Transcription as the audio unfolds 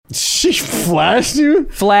She flashed you?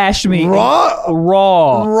 Flashed me. Raw,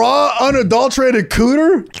 unadulterated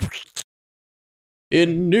cooter?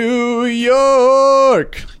 In New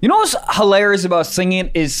York. You know what's hilarious about singing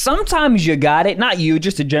is sometimes you got it, not you,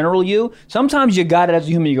 just a general you. Sometimes you got it as a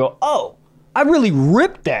human. You go, oh, I really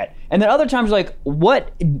ripped that. And then other times you're like,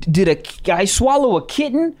 what? Did a guy swallow a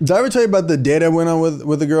kitten? Did I ever tell you about the date I went on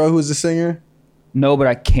with a girl who was a singer? No, but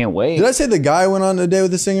I can't wait. Did I say the guy went on a date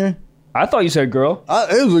with a singer? I thought you said girl.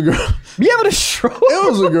 It was a girl. You having a stroke? It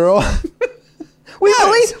was a girl. We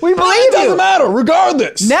believe It you. doesn't matter,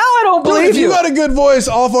 regardless. Now I don't believe if you you. got a good voice,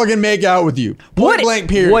 I'll fucking make out with you. Point blank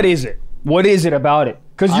period. What is it? What is it about it?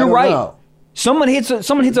 Because you're right. Know. Someone hits a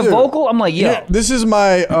vocal. I'm like, yeah. This is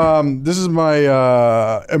my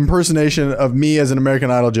impersonation of me as an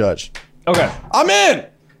American Idol judge. Okay. I'm in.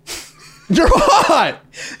 You're hot.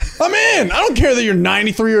 I'm in. I don't care that you're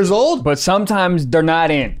 93 years old. But sometimes they're not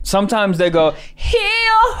in. Sometimes they go,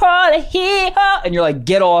 and you're like,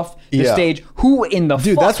 get off the stage. Who in the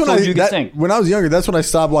fuck that's when told you could sing? When I was younger, that's when I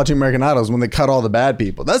stopped watching American Idols, when they cut all the bad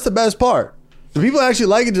people. That's the best part. Do people actually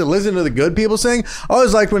like it to listen to the good people sing? I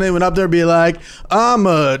always like when they went up there and be like, I'm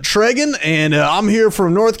Tregan, and I'm here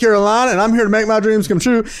from North Carolina, and I'm here to make my dreams come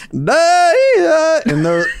true.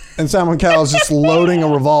 And Simon Cowell's just loading a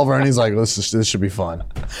revolver, and he's like, this should be fun.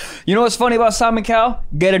 You know what's funny about Simon Cowell?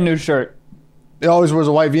 Get a new shirt. He always wears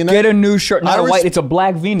a white V-neck? Get a new shirt. Not a white, it's a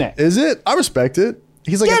black V-neck. Is it? I respect it.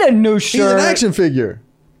 He's like Get a new shirt. He's an action figure.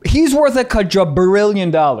 He's worth a quadrillion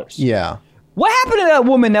dollars. Yeah. What happened to that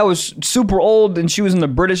woman that was super old and she was in the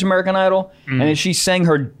British American Idol and then she sang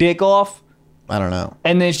her dick off? I don't know.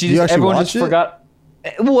 And then everyone just forgot.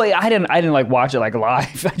 Well, I didn't like watch it like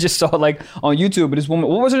live. I just saw it like on YouTube. But this woman,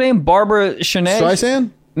 what was her name? Barbara Sinead? Streisand?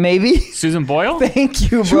 Maybe. Susan Boyle?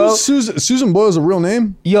 Thank you, bro. Susan Boyle's a real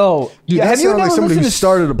name? Yo, dude, have you never like somebody who listened to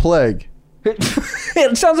started a plague?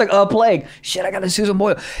 It sounds like a plague. Shit, I got a Susan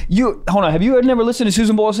Boyle. Hold on. Have you never listened to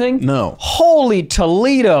Susan Boyle sing? No. Holy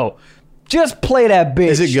Toledo. Just play that bitch.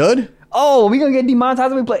 Is it good? Oh, we gonna get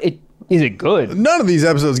demonetized when we play it. Is it good? None of these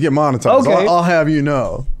episodes get monetized. Okay. I'll have you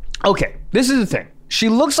know. Okay, this is the thing. She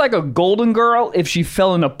looks like a golden girl if she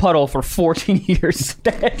fell in a puddle for 14 years.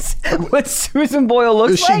 That's what Susan Boyle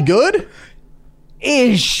looks like. Is she good?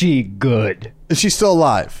 Is she good? Is she still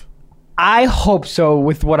alive? I hope so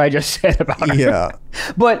with what I just said about her. Yeah.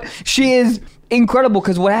 But she is incredible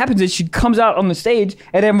because what happens is she comes out on the stage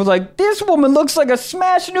and everyone's like, this woman looks like a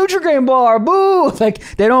smashed Nutri-Grain bar. Boo!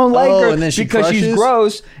 Like, they don't like her and then because crushes? she's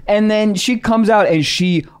gross. And then she comes out and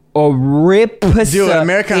she rips. Dude,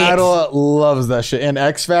 American Idol loves that shit. And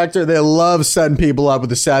X Factor, they love setting people up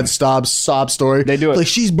with a sad sob story. They do it. Like,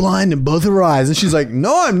 she's blind in both her eyes. And she's like,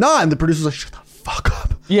 no, I'm not. And the producer's like, shut the fuck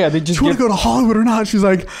up. Yeah, they just Do you want to go to Hollywood or not? She's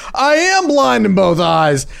like, I am blind in both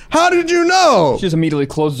eyes. How did you know? She just immediately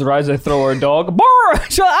closes her eyes. They throw her a dog. Brr!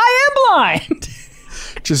 So I am blind.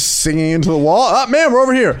 Just singing into the wall. Oh, man, we're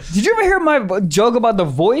over here. Did you ever hear my joke about the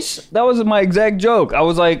voice? That was my exact joke. I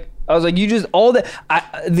was like, you just all that.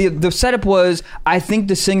 The setup was, I think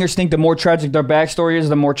the singers think the more tragic their backstory is,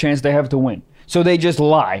 the more chance they have to win. So they just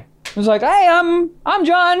lie. It was like, hey, I'm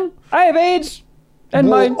John. I have AIDS. And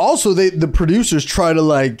also the producers try to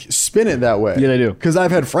like spin it that way. Yeah, they do. Because I've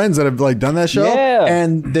had friends that have like done that show. Yeah.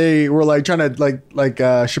 And they were like trying to like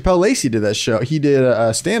Chappelle Lacey did that show. He did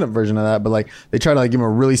a stand-up version of that, but like they try to like give him a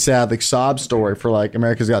really sad like sob story for like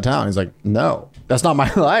America's Got Talent. He's like, no, that's not my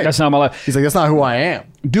life. That's not my life. He's like, that's not who I am.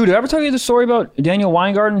 Dude, did I ever tell you the story about Daniel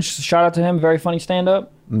Weingarten? Shout out to him, very funny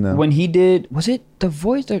stand-up. No. When he did, was it The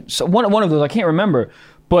Voice? One of those, I can't remember.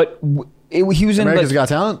 But he was in America's Got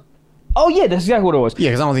Talent? Oh yeah, that's exactly what it was. Yeah,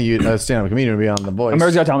 because I don't think you a stand-up comedian would be on The Voice.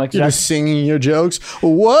 America's Got Talent. You're just singing your jokes.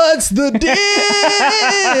 What's the deal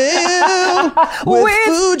with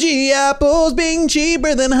Fuji apples being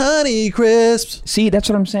cheaper than Honey Crisps? See, that's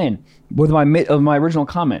what I'm saying. With my original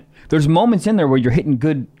comment, there's moments in there where you're hitting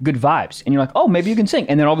good vibes, and you're like, oh, maybe you can sing,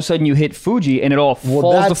 and then all of a sudden you hit Fuji, and it all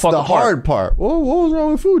falls the fuck apart. That's the hard part. What was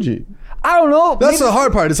wrong with Fuji? I don't know. That's the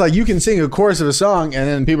hard part. It's like you can sing a chorus of a song, and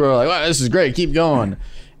then people are like, wow, this is great. Keep going.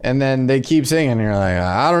 And then they keep singing, and you're like,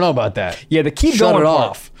 I don't know about that. Yeah, the keep Shut going it part.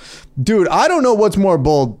 off. Dude, I don't know what's more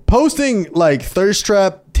bold. Posting like thirst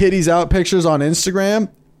trap titties out pictures on Instagram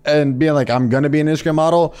and being like, I'm going to be an Instagram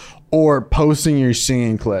model, or posting your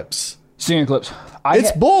singing clips. Singing clips.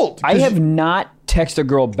 It's bold. I have not texted a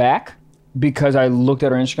girl back because I looked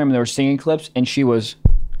at her Instagram and there were singing clips and she was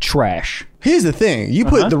trash. Here's the thing. You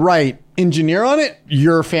put the right engineer on it,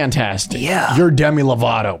 you're fantastic. Yeah. You're Demi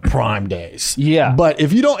Lovato prime days. Yeah. But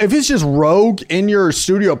if it's just rogue in your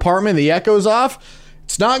studio apartment, the echo's off,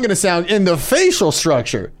 it's not going to sound in the facial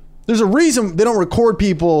structure. There's a reason they don't record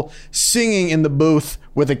people singing in the booth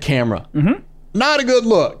with a camera. Not a good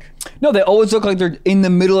look. No, they always look like they're in the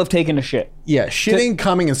middle of taking a shit. Yeah, shitting,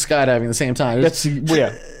 coming, and skydiving at the same time. That's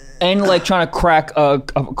and like trying to crack a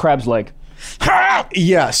crab's leg.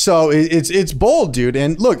 Yeah, so it's bold, dude.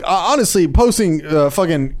 And look, honestly, posting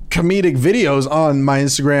fucking comedic videos on my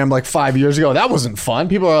Instagram like 5 years ago, that wasn't fun.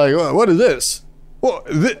 People are like, what is this? Well,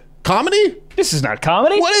 comedy? This is not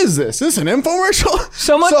comedy. What is this? Is this an infomercial?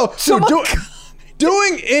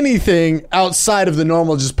 Doing anything outside of the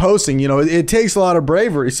normal just posting, you know, it takes a lot of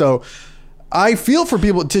bravery. So I feel for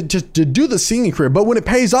people to do the singing career, but when it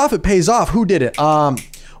pays off, it pays off. Who did it?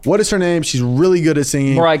 What is her name? She's really good at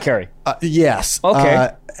singing. Mariah Carey. Yes. Okay.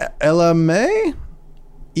 Ella May?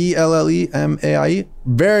 Ellemai.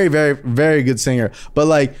 Very, very, very good singer. But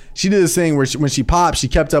like, she did this thing where when she popped, she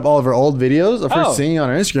kept up all of her old videos of her singing on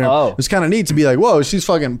her Instagram. It was kind of neat to be like, whoa, she's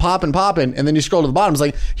fucking popping. And then you scroll to the bottom, it's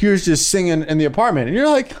like, here's just singing in the apartment. And you're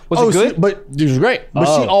like, was it good? But it was great. But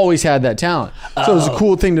she always had that talent. So it was a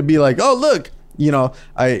cool thing to be like, oh, look. You know,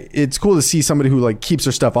 it's cool to see somebody who like keeps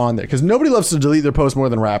their stuff on there, because nobody loves to delete their posts more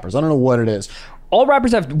than rappers. I don't know what it is. All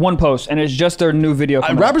rappers have one post, and it's just their new video.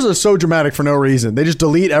 Rappers are so dramatic for no reason. They just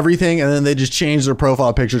delete everything, and then they just change their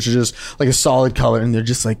profile picture to just like a solid color, and they're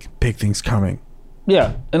just like, big things coming.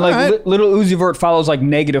 Yeah, and like Little Uzi Vert follows like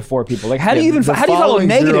 -4 people. Like, how do you even how do you follow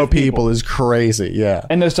negative people? Is crazy. Yeah,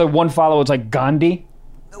 and there's like one follower. It's like Gandhi.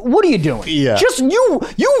 What are you doing? Yeah, just you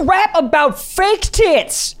rap about fake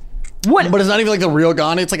tits. What? But it's not even like the real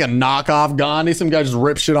Gandhi. It's like a knockoff Gandhi. Some guy just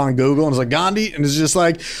rips shit on Google and it's like, Gandhi, and it's just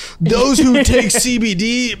like, those who take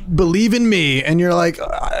CBD believe in me. And you're like,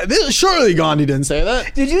 surely Gandhi didn't say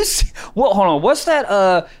that. Did you see? Well, hold on. What's that?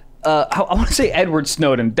 I want to say Edward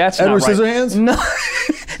Snowden. That's Edward not right. Scissorhands? No,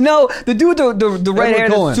 no. The dude with the red hair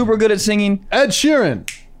that's super good at singing. Ed Sheeran.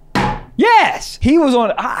 Yes, he was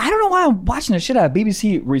on. I don't know why I'm watching the shit out of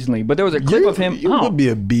BBC recently, but there was a clip of him. You would be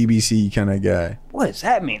a BBC kind of guy. What does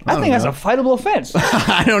that mean? I think that's a fightable offense.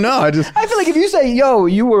 I don't know. I feel like if you say, "Yo,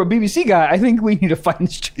 you were a BBC guy," I think we need to fight in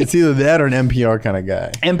the street. It's either that or an NPR kind of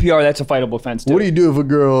guy. NPR, that's a fightable offense too. What do you do if a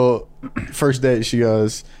girl first date? She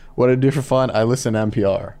goes, "What do I do for fun? I listen to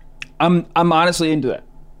NPR." I'm honestly into that.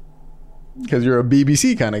 Because you're a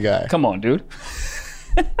BBC kind of guy. Come on, dude.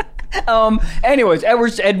 Anyways,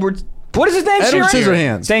 Edward. What is his name? Edward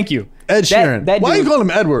Scissorhands. Thank you. Ed Sheeran. Why do you call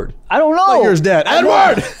him Edward? I don't know. Like yours dad.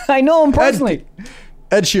 Edward! I know him personally.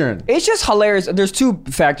 Ed Sheeran. It's just hilarious. There's two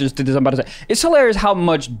factors to this I'm about to say. It's hilarious how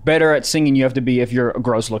much better at singing you have to be if you're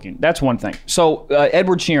gross looking. That's one thing. So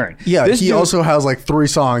Edward Sheeran. Yeah, he also has like 3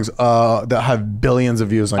 songs that have billions of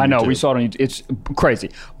views on YouTube. I know, we saw it on YouTube. It's crazy.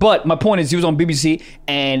 But my point is, he was on BBC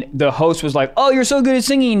and the host was like, "Oh, you're so good at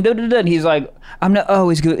singing." And he's like, "I'm not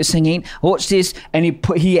always good at singing. Watch this." And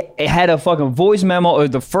he had a fucking voice memo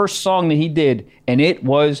of the first song that he did, and it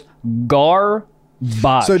was garbage.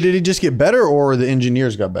 So did he just get better, or the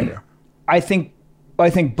engineers got better? I think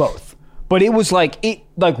both. But it was like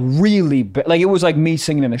really like it was like me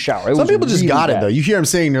singing in the shower. Some people just really got it though. You hear him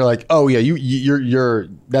saying, they're like, "Oh yeah, you're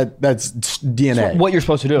that's DNA." That's what you're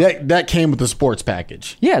supposed to do. That came with the sports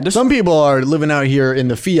package. Yeah, some people are living out here in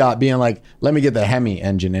the Fiat, being like, "Let me get the Hemi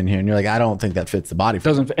engine in here," and you're like, "I don't think that fits the body."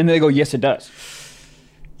 Doesn't, and they go, "Yes, it does."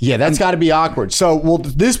 Yeah, that's got to be awkward. So, well,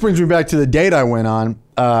 this brings me back to the date I went on.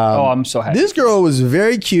 I'm so happy. This girl was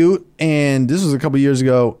very cute, and this was a couple years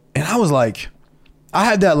ago, and I was like, I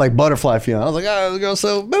had that like butterfly feeling. I was like, "Oh, the girl,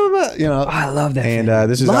 so blah, blah, blah," you know. I love that. And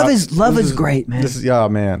this is love is great, man. This is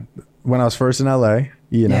man. When I was first in LA,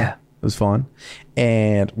 you know, it was fun,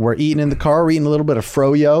 and we're eating in the car. We're eating a little bit of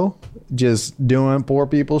froyo, just doing poor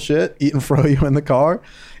people shit, eating froyo in the car.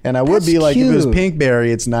 And I would be like, cute. If it was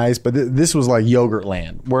pinkberry, it's nice, but this was like yogurt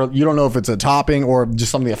land, where you don't know if it's a topping or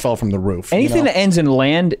just something that fell from the roof. Anything that ends in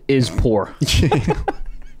land is poor.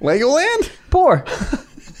 Legoland? Poor.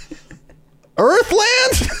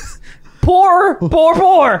 Earthland?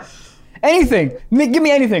 Poor. Anything. Give me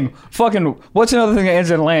anything. Fucking, what's another thing that ends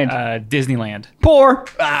in land? Disneyland. Poor.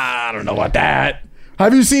 I don't know about that.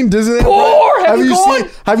 Have you seen Disneyland? Poor.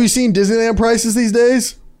 Have you seen Disneyland prices these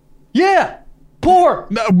days? Yeah. Poor.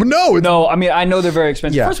 No. I mean, I know they're very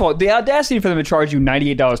expensive. Yeah. First of all, the audacity for them to charge you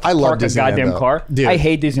 $98 to park a goddamn car. Dude, I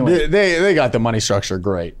hate Disneyland. They got the money structure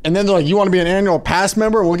great. And then they're like, "You want to be an annual pass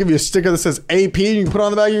member? We'll give you a sticker that says AP you can put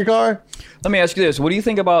on the back of your car." Let me ask you this. What do you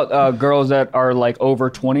think about girls that are like over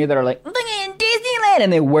 20 that are like, "Look at Disneyland,"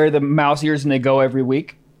 and they wear the mouse ears and they go every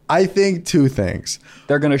week? I think 2 things.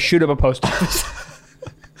 They're going to shoot up a post office.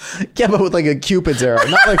 Yeah, but with like a Cupid's arrow.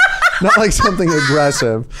 Not like something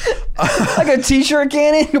aggressive. Like a t-shirt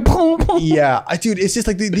cannon? Yeah. Dude, it's just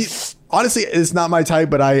like, honestly, it's not my type,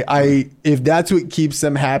 but I if that's what keeps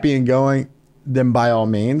them happy and going, then by all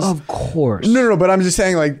means. Of course. No, but I'm just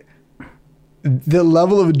saying, like, the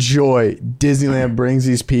level of joy Disneyland brings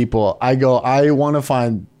these people, I want to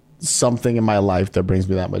find something in my life that brings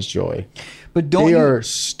me that much joy. But they are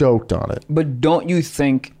stoked on it. But don't you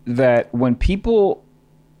think that when people,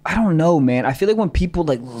 I don't know, man, I feel like when people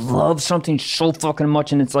like love something so fucking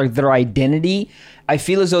much and it's like their identity, I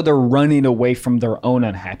feel as though they're running away from their own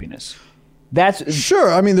unhappiness. That's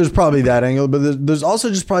sure. I mean, there's probably that angle, but there's also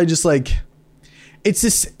just probably just like, it's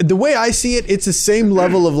this, the way I see it, it's the same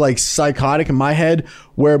level of like psychotic in my head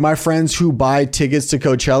where my friends who buy tickets to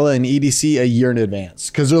Coachella and EDC a year in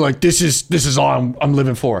advance because they're like, this is all I'm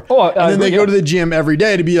living for. And then they go to the gym every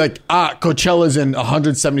day to be like, Coachella's in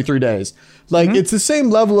 173 days. Like it's the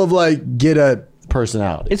same level of like get a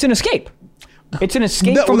personality. It's an escape. It's an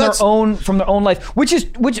escape from their own life, which is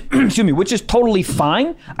excuse me, which is totally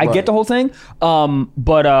fine. I get the whole thing,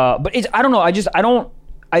 but it's, I don't know.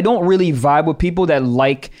 I don't really vibe with people that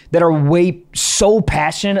are way so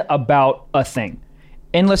passionate about a thing,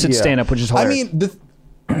 unless it's stand up, which is hilarious.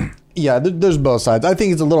 I mean, there's both sides. I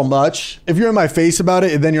think it's a little much. If you're in my face about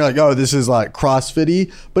it, then you're like, oh, this is like CrossFit-y.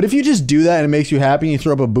 But if you just do that and it makes you happy, and you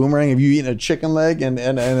throw up a boomerang, if you eat a chicken leg and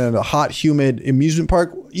a hot, humid amusement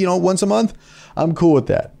park, once a month, I'm cool with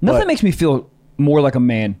that. Nothing makes me feel more like a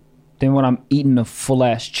man than when I'm eating a full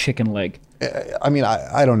ass chicken leg. I mean,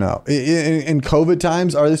 I don't know. In COVID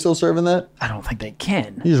times, are they still serving that? I don't think they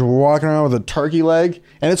can. You're just walking around with a turkey leg,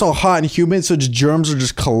 and it's all hot and humid, so just germs are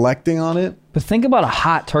just collecting on it. But think about a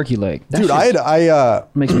hot turkey leg. That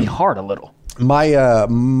Dude, makes me hard a little.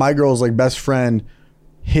 My girl's like best friend,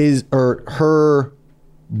 her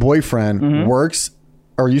boyfriend works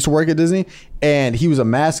or used to work at Disney, and he was in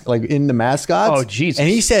the mascots. Oh, Jesus. And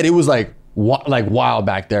he said it was like wild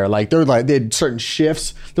back there. Like they had certain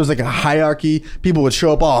shifts. There was like a hierarchy. People would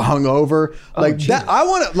show up all hungover. Like that.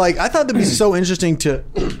 I thought that'd be so interesting to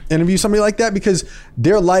interview somebody like that because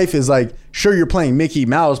their life is like, sure, you're playing Mickey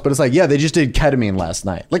Mouse, but it's like, yeah, they just did ketamine last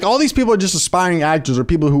night. Like all these people are just aspiring actors or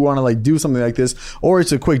people who want to like do something like this, or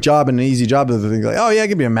it's a quick job and an easy job that they think like, oh yeah, I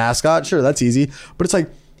could be a mascot. Sure, that's easy. But it's like,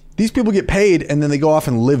 these people get paid and then they go off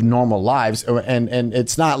and live normal lives, and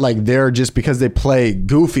it's not like they're just because they play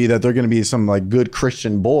goofy that they're going to be some like good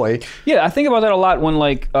Christian boy. Yeah, I think about that a lot when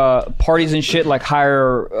like parties and shit like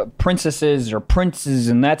hire princesses or princes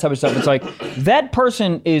and that type of stuff. It's like that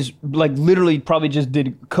person is like literally probably just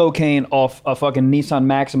did cocaine off a fucking Nissan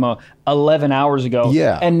Maxima 11 hours ago.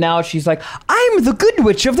 Yeah, and now she's like, I'm the good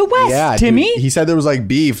witch of the West. Yeah, Timmy. Dude, he said there was like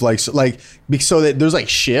beef, so that there's like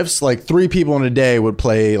shifts. Like 3 people in a day would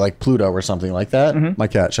play like Pluto or something like that. My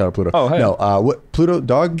cat, shout out Pluto. Oh, hey. No, what Pluto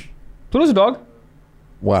dog? Pluto's a dog.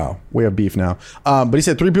 Wow, we have beef now. But he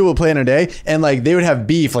said 3 people would play in a day, and like they would have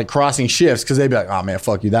beef like crossing shifts because they'd be like, "Oh man,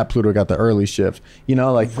 fuck you, that Pluto got the early shift."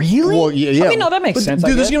 Like really? Well, yeah. I mean, no, that makes sense.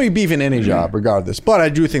 Dude, there's gonna be beef in any job, regardless. But I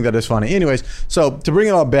do think that is funny. Anyways, so to bring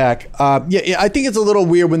it all back, I think it's a little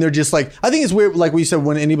weird when they're just like, I think it's weird, like we said,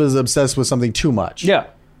 when anybody's obsessed with something too much. Yeah,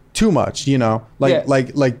 too much.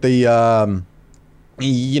 Like the.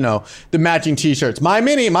 The matching T-shirts. My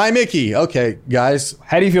Minnie, my Mickey. Okay, guys.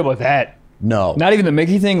 How do you feel about that? No. Not even the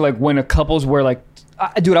Mickey thing. Like when a couple's wear like,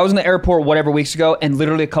 dude, I was in the airport whatever weeks ago, and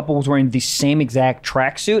literally a couple was wearing the same exact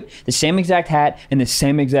tracksuit, the same exact hat, and the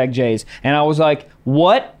same exact J's. And I was like,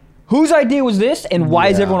 what? Whose idea was this? And why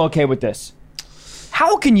is everyone okay with this?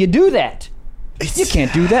 How can you do that? You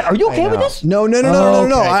can't do that. Are you okay with this? No.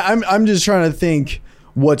 Okay. I'm just trying to think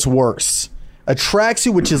what's worse. A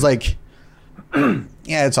tracksuit, which is like,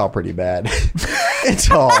 yeah, it's all pretty bad. It's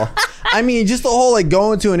all. I mean, just the whole like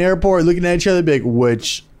going to an airport, looking at each other, be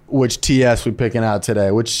like, which TS we picking out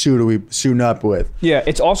today? Which suit are we suiting up with? Yeah,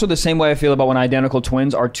 it's also the same way I feel about when identical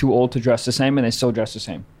twins are too old to dress the same and they still dress the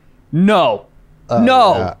same. No.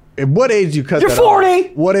 At what age do you cut that off? You're 40.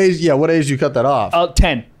 What age? Yeah, what age do you cut that off?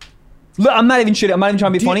 10. Look, I'm not even shitting. I'm not even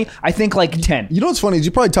trying to be funny. I think like 10. You know what's funny is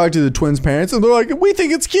you probably talk to the twins' parents and they're like, we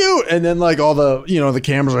think it's cute. And then like all the, the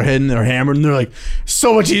cameras are hidden, they're hammered, and they're like,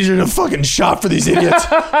 so much easier to fucking shop for these idiots.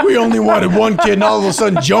 We only wanted one kid, and all of a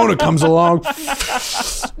sudden Jonah comes along.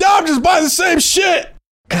 Now I'm just buying the same shit.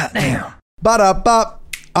 Goddamn. Ba-da-bop.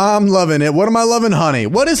 I'm loving it. What am I loving? Honey.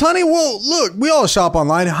 What is Honey? Well, look, we all shop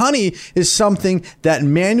online. Honey is something that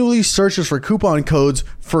manually searches for coupon codes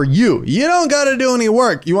for you. You don't got to do any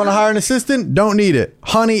work. You want to hire an assistant? Don't need it.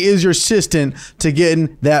 Honey is your assistant to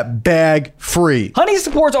getting that bag free. Honey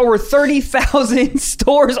supports over 30,000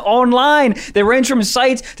 stores online. They range from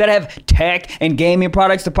sites that have tech and gaming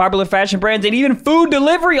products to popular fashion brands and even food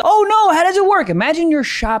delivery. Oh no, how does it work? Imagine you're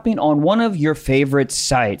shopping on one of your favorite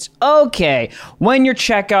sites. Okay, when you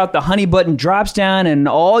check out, the Honey button drops down and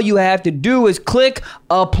all you have to do is click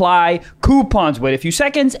apply coupons. Wait a few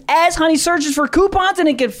seconds as Honey searches for coupons and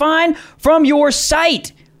it can find from your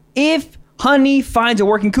site. If Honey finds a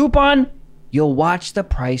working coupon, you'll watch the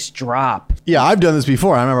price drop. Yeah, I've done this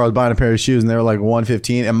before. I remember I was buying a pair of shoes and they were like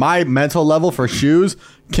 $115, and my mental level for shoes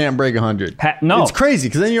can't break 100. No. It's crazy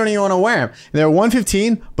because then you don't even want to wear them. And they were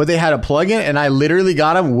 $115, but they had a plug-in, and I literally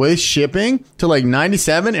got them with shipping to like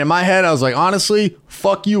 $97. In my head, I was like, honestly,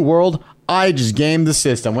 fuck you, world. I just gamed the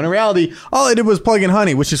system. When in reality, all I did was plug in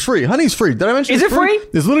Honey, which is free. Honey's free. Did I mention Is it free?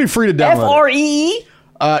 It's literally free to download. FREE?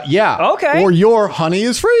 Yeah. Okay. Or your Honey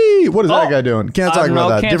is free. What is that guy doing? Can't talk about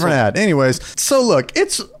that. Cancel. Different ad. Anyways, so look,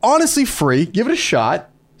 it's honestly free. Give it a shot.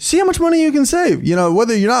 See how much money you can save. You know,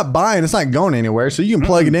 whether you're not buying, it's not going anywhere. So you can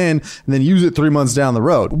plug it in and then use it 3 months down the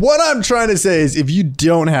road. What I'm trying to say is if you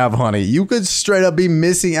don't have Honey, you could straight up be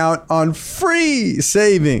missing out on free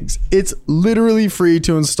savings. It's literally free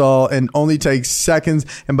to install and only takes seconds.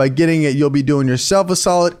 And by getting it, you'll be doing yourself a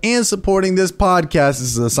solid and supporting this podcast.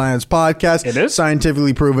 This is a science podcast. It is.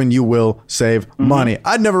 Scientifically proven you will save money.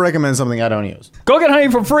 I'd never recommend something I don't use. Go get Honey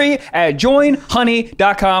for free at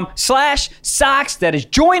joinhoney.com/socks. That is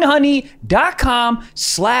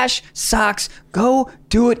joinhoney.com/socks. Go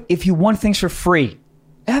do it if you want things for free.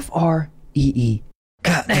 FREE.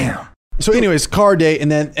 Goddamn. So anyways, car date, and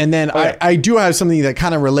then Okay. I do have something that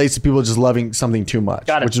kind of relates to people just loving something too much.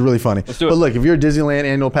 Got it. Which is really funny. Let's do it. But look, if you're a Disneyland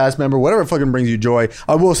annual pass member, whatever fucking brings you joy,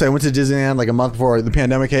 I will say I went to Disneyland like a month before the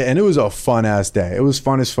pandemic hit, and it was a fun ass day. It was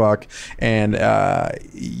fun as fuck, and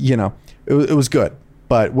you know, it was good.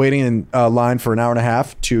 But waiting in line for an hour and a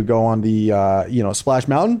half to go on the Splash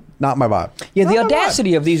Mountain, not my vibe. Yeah, Not the my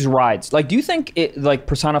audacity of these rides. Like, do you think it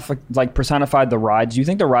personified the rides? Do you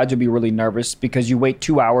think the rides would be really nervous because you wait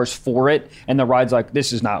 2 hours for it, and the ride's like,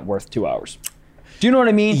 this is not worth 2 hours? Do you know what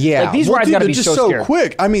I mean? Yeah, like, these rides dude, gotta be they're just so so scary.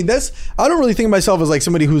 quick. I mean, I don't really think of myself as like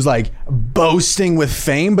somebody who's like boasting with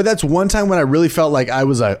fame, but that's one time when I really felt like I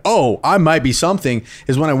was like, oh, I might be something,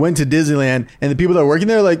 is when I went to Disneyland and the people that were working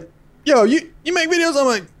there were like, yo, you make videos? I'm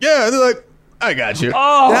like, yeah. And they're like, I got you.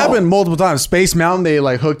 Oh. It happened multiple times. Space Mountain, they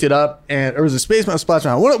like hooked it up, and it was a Space Mountain, Splash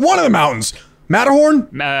Mountain. One of the mountains. Matterhorn?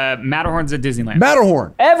 Matterhorn's at Disneyland.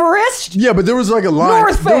 Matterhorn. Everest? Yeah, but there was like a line.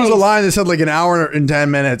 North There was a Face. line that said like an hour and 10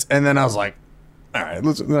 minutes, and then I was like, all right,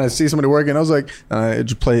 then I see somebody working. I was like, I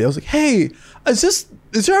just play. I was like, hey, is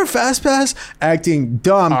there a fast pass? Acting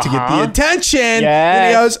dumb to get the attention. And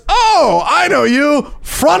he Yes. goes, oh, I know you.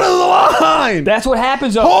 Front of the line. That's what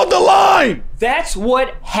happens, though. Hold the line. That's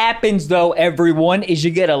what happens, though, everyone, is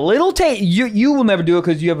you get a little taste. You will never do it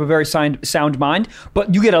because you have a very sound mind,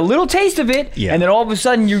 but you get a little taste of it, Yeah. and then all of a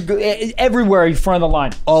sudden, you're everywhere in front of the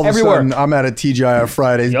line. All of everywhere. a sudden, I'm at a TGI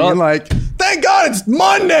Fridays Yup. being like, thank God it's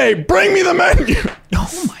Monday. Bring me the menu.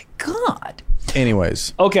 Oh, my God.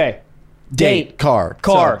 Anyways. Okay. Date. Car.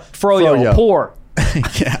 So, froyo. Poor.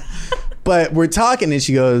 Yeah. But we're talking and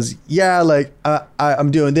she goes, yeah, like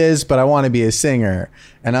I'm doing this, but I want to be a singer.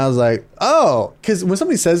 And I was like, oh, because when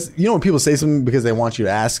somebody says, when people say something because they want you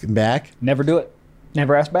to ask back. Never do it.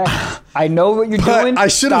 Never ask back. I know what you're doing. I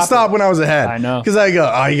should have stopped when I was ahead. I know. Because I go,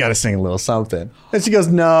 oh, you got to sing a little something. And she goes,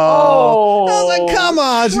 no. Oh, I was like, come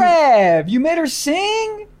on. Trev, you made her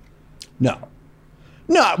sing? No,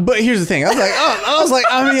 but here's the thing. I was like,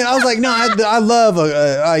 no, I love,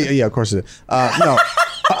 yeah, of course it is. No,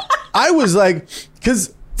 I was like,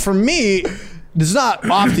 because for me, it's not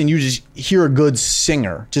often you just hear a good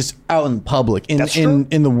singer just out in public in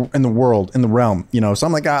the world, in the realm, So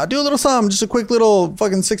I'm like, do a little something, just a quick little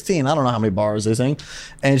fucking 16. I don't know how many bars they sing.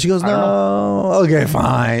 And she goes, no, okay,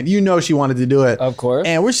 fine. She wanted to do it. Of course.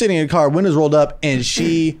 And we're sitting in a car, windows rolled up, and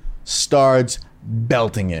she starts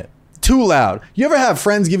belting it. Too loud. You ever have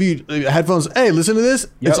friends give you headphones? Hey, listen to this.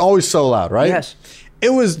 Yep. It's always so loud, right? Yes. It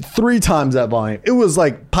was 3 times that volume. It was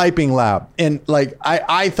like piping loud. And like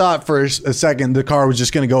I thought for a second the car was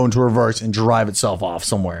just going to go into reverse and drive itself off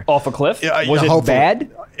somewhere. Off a cliff? Yeah, Was it hopefully. bad?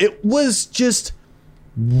 It was just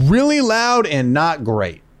really loud and not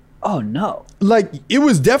great. Oh, no. Like it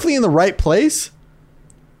was definitely in the right place,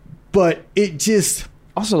 but it just...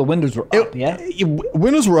 Also, the windows were up, yeah?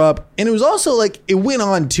 Windows were up, and it was also like it went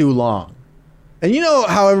on too long. And you know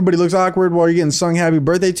how everybody looks awkward while you're getting sung happy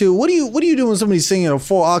birthday to? What do you do when somebody's singing a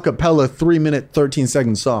full a cappella 3-minute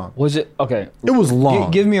 13-second song? Was it okay? It was long.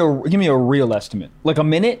 Give me a real estimate. Like a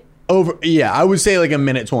minute? Yeah, I would say like a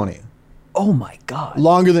minute 20. Oh my god.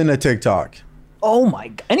 Longer than a TikTok. Oh my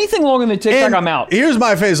god. Anything longer than TikTok, And I'm out. Here's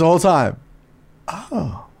my face the whole time.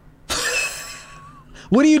 Oh.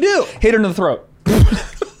 What do you do? Hit her in the throat.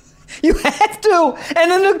 You have to. And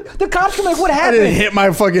then the cops are like, what I happened? didn't hit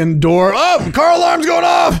my fucking door. Oh, car alarm's going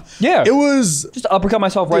off. Yeah. It was Just uppercut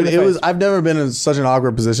myself right in the face. I've never been in such an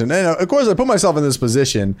awkward position. And of course I put myself in this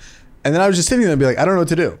position and then I was just sitting there and be like, I don't know what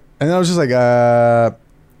to do. And then I was just like,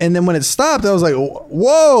 and then when it stopped, I was like,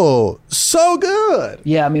 whoa, so good.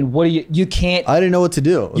 Yeah, I mean, what do you can't I didn't know what to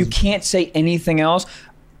do. you can't say anything else.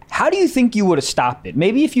 How do you think you would have stopped it?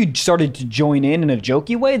 Maybe if you started to join in a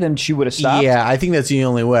jokey way, then she would have stopped. Yeah, I think that's the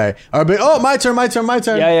only way. All right, but, oh, my turn.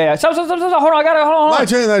 Yeah. Stop. Hold on, I got it. Hold on. My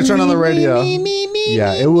turn, and then I turn on the radio. Me.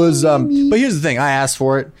 Yeah, it was. But here's the thing: I asked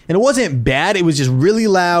for it, and it wasn't bad. It was just really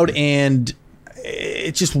loud, and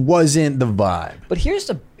it just wasn't the vibe. But here's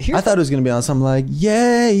I thought it was gonna be on something like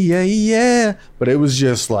yeah, but it was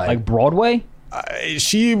just like Broadway.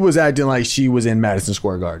 she was acting like she was in Madison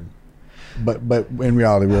Square Garden, but in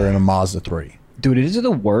reality we were in a Mazda 3. Dude, it is the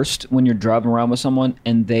worst when you're driving around with someone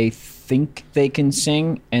and they think they can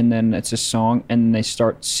sing, and then it's a song, and they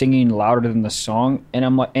start singing louder than the song, and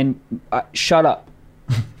I'm like, shut up.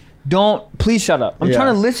 Please shut up. I'm Yeah.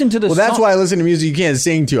 trying to listen to the song. Well, that's why I listen to music you can't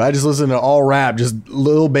sing to. I just listen to all rap, just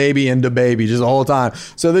Lil Baby and DaBaby, just the whole time.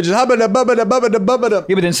 So they're just Yeah,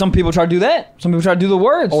 but then some people try to do that. Some people try to do the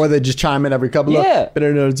words. or they just chime in every couple Yeah. of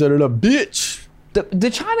bitch. The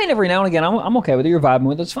chime in every now and again, I'm okay with it. You're vibing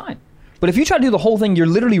with it. It's fine. But if you try to do the whole thing, you're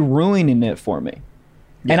literally ruining it for me.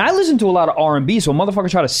 Yeah. And I listen to a lot of R&B, so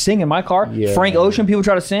motherfuckers try to sing in my car. Yeah. Frank Ocean, people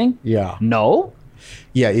try to sing. Yeah. No.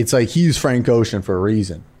 Yeah, it's like he's Frank Ocean for a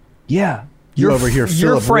reason. Yeah. You over here,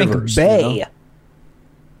 You're Phillip Frank Rivers, Bay. you know?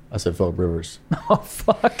 I said Phillip Rivers. Oh,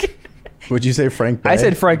 fuck. Would you say Frank Bay? I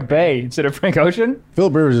said Frank Bay instead of Frank Ocean.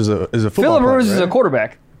 Phillip Rivers is a football Phillip player, Rivers is right? a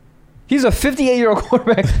quarterback. He's a 58-year-old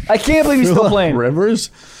quarterback. I can't believe he's still Phillip playing.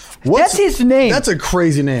 Rivers? That's his name. That's a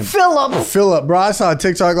crazy name. Phillip. Bro, I saw a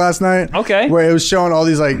TikTok last night. Okay. Where it was showing all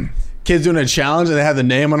these like kids doing a challenge and they had the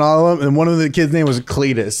name on all of them. And one of the kids' name was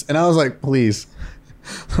Cletus. And I was like, please,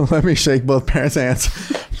 let me shake both parents' hands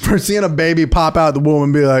for seeing a baby pop out the womb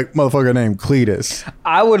and be like, motherfucker named Cletus.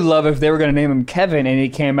 I would love if they were going to name him Kevin and he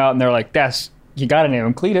came out and they're like, you got to name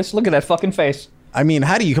him Cletus. Look at that fucking face. I mean,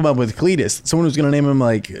 how do you come up with Cletus? Someone was going to name him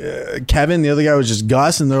like Kevin. The other guy was just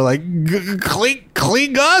Gus. And they're like, Gus?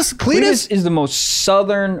 Cletus? Cletus is the most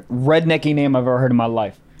southern rednecky name I've ever heard in my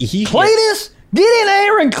life. Cletus? Get in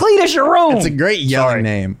there and Cletus your room. It's a great yelling Sorry.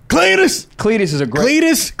 name. Cletus? Cletus is a great.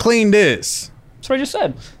 Cletus? Clean this. That's what I just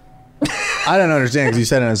said. I don't understand because you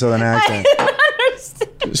said it in a southern accent.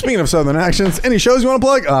 Speaking of southern accents, any shows you want to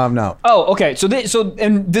plug? No. Oh, okay. So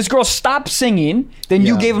and this girl stopped singing. Then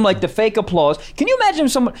you Yeah. gave him like the fake applause. Can you imagine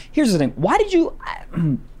someone? Here's the thing. Why did you?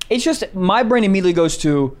 It's just my brain immediately goes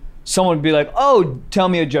to someone would be like, "Oh, tell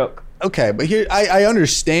me a joke." Okay, but here I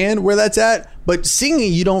understand where that's at. But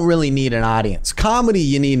singing, you don't really need an audience. Comedy,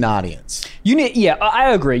 you need an audience. You need, yeah,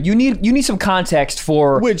 I agree. You need some context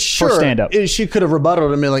for stand up. She could have rebutted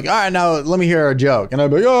and been like, all right, now let me hear a joke. And I'd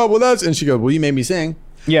be like, oh, well, that's, and she goes, well, you made me sing.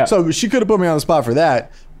 Yeah. So she could have put me on the spot for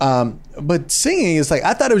that. But singing is like,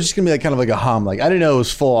 I thought it was just gonna be like kind of like a hum. Like I didn't know it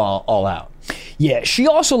was full all out. Yeah, she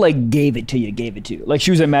also like gave it to you. Like she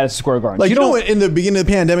was at Madison Square Garden. Like you know what, in the beginning of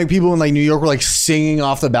the pandemic, people in like New York were like singing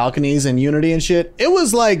off the balconies and unity and shit. It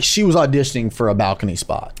was like she was auditioning for a balcony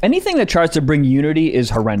spot. Anything that tries to bring unity is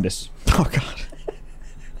horrendous. Oh God.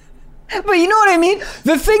 But you know what I mean?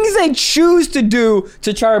 The things they choose to do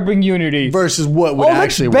to try to bring unity Versus what would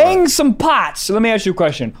actually let's bang work. some pots. So let me ask you a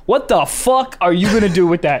question. What the fuck are you going to do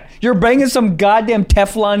with that? You're banging some goddamn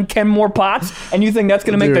Teflon Kenmore pots and you think that's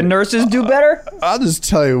going to make the Dude, nurses do better? I'll just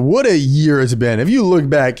tell you, what a year it's been. If you look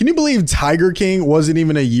back, can you believe Tiger King wasn't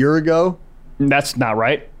even a year ago? That's not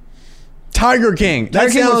right. Tiger King.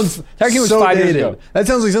 Tiger King was 5 years ago. That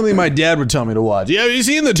sounds like something my dad would tell me to watch. Yeah, have you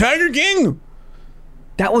seen the Tiger King?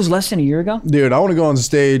 That was less than a year ago? Dude, I want to go on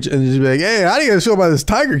stage and just be like, hey, how do you guys feel about this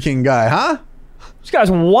Tiger King guy, huh? This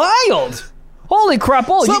guy's wild. Holy crap.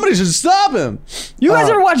 Somebody should stop him. You guys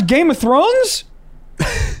ever watch Game of Thrones?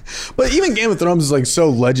 But even Game of Thrones is like so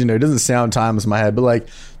legendary. It doesn't sound timeless in my head. But like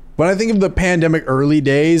when I think of the pandemic early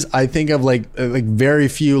days, I think of like very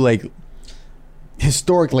few like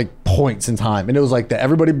historic like points in time. And it was like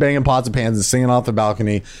everybody banging pots and pans and singing off the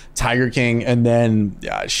balcony, Tiger King, and then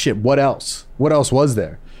shit, what else? What else was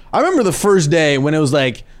there? I remember the first day when it was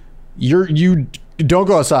like you don't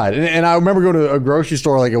go outside. And I remember going to a grocery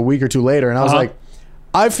store like a week or two later, and I was like,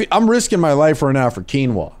 I'm risking my life right now for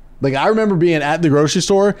quinoa. Like, I remember being at the grocery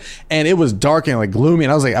store, and it was dark and like gloomy,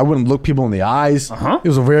 and I was like, I wouldn't look people in the eyes. It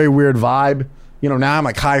was a very weird vibe. You know, now I'm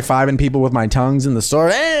like high-fiving people with my tongues in the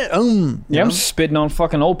store. I'm spitting on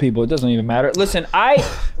fucking old people. It doesn't even matter. Listen,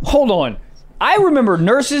 hold on. I remember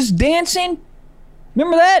nurses dancing.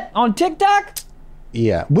 Remember that on TikTok?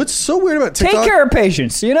 Yeah. What's so weird about TikTok? Take care of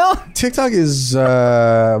patients, you know? TikTok is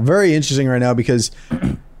very interesting right now because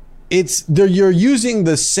you're using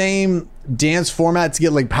the same dance format to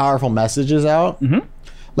get like powerful messages out.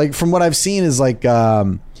 Like from what I've seen is like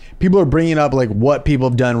people are bringing up like what people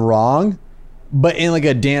have done wrong, but in like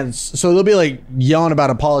a dance. So they'll be like yelling about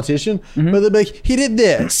a politician, but they'll be like, he did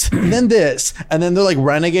this, and then this, and then they're like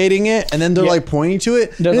renegating it, and then they're like pointing to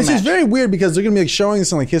it. And it's just very weird because they're gonna be like showing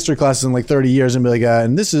this in like history classes in like 30 years and be like,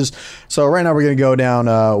 and this is, so right now we're gonna go down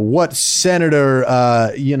what senator,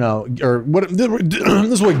 or what,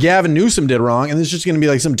 this is what Gavin Newsom did wrong, and it's just gonna be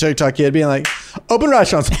like some TikTok kid being like, open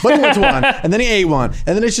restaurants, but he went to one, and then he ate one,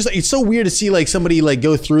 and then it's just like, it's so weird to see like somebody like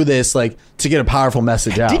go through this like to get a powerful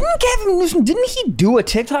message out. Didn't Gavin Newsom, didn't he do a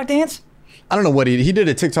TikTok dance? I don't know what he did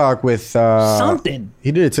a TikTok with something.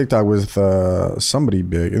 He did a TikTok with somebody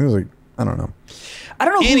big, and it was like, I don't know. I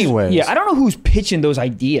don't know. Anyways, I don't know who's pitching those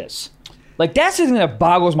ideas. Like that's the thing that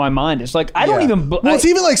boggles my mind. It's like I don't even. Well, it's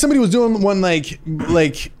even like somebody was doing one like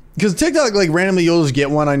because TikTok like randomly you'll just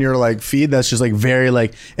get one on your like feed that's just like very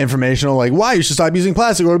like informational, like why you should stop using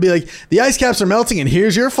plastic, or it'll be like the ice caps are melting and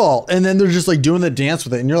here's your fault, and then they're just like doing the dance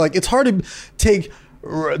with it, and you're like, it's hard to take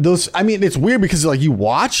those. I mean, it's weird because like you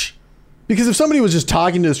watch. Because if somebody was just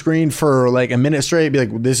talking to the screen for like a minute straight, be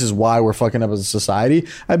like, this is why we're fucking up as a society,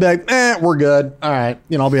 I'd be like, we're good. All right.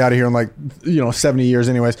 You know, I'll be out of here in like, 70 years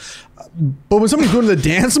anyways. But when somebody's doing the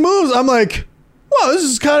dance moves, I'm like, wow, this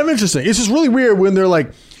is kind of interesting. It's just really weird when they're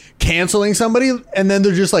like canceling somebody and then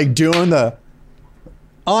they're just like doing the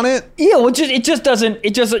on it. Yeah, well, it just doesn't,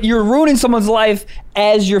 you're ruining someone's life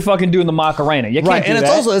as you're fucking doing the Macarena. You can't do and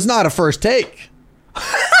that. it's not a first take.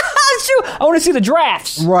 I want to see the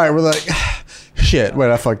drafts. Right, we're like, shit, wait,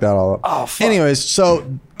 I fucked that all up. Oh, fuck. Anyways,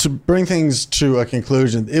 so to bring things to a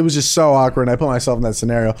conclusion, it was just so awkward, and I put myself in that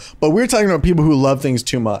scenario. But we were talking about people who love things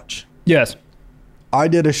too much. Yes. I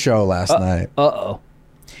did a show last night.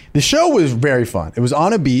 The show was very fun. It was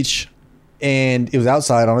on a beach, and it was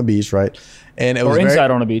outside on a beach, right? And it was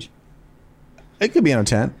inside on a beach. It could be in a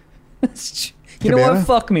tent. You know what?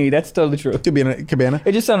 Fuck me. That's totally true. It could be in a cabana.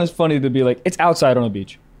 It just sounded funny to be like, it's outside on a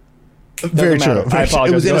beach. Very true. I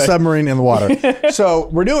apologize. It was in a submarine in the water. So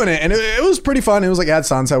we're doing it, and it was pretty fun. It was like at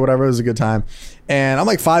sunset, whatever. It was a good time. And I'm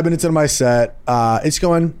like 5 minutes into my set. It's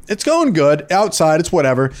going good. Outside, it's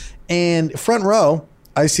whatever. And front row,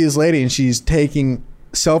 I see this lady, and she's taking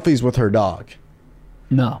selfies with her dog.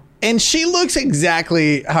 No. And she looks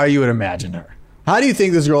exactly how you would imagine her. How do you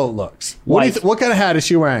think this girl looks? What kind of hat is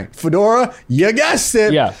she wearing? Fedora? You guessed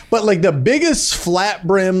it. Yeah. But like the biggest flat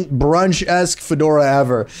brim brunch-esque fedora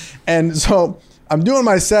ever. And so I'm doing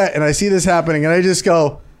my set and I see this happening and I just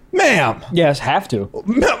go, ma'am. Yes, have to.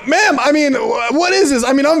 Ma'am, I mean, what is this?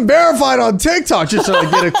 I mean, I'm verified on TikTok just to like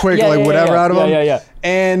get a quick whatever out of him. Yeah.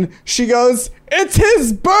 And she goes, it's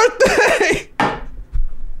his birthday.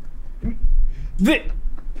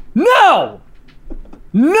 No!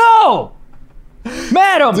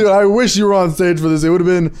 Madam! Dude, I wish you were on stage for this. It would have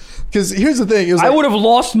been, because here's the thing. It was I would have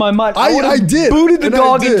lost my mind. I did. Booted the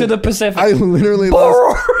dog into the Pacific. I literally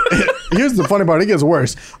lost. Here's the funny part. It gets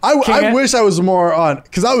worse. I wish I was more on,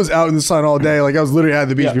 because I was out in the sun all day. Like I was literally at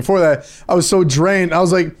the beach. Yeah. Before that, I was so drained. I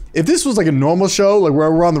was like, if this was like a normal show, like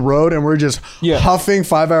where we're on the road and we're just huffing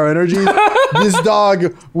 5-hour energy, this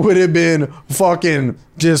dog would have been fucking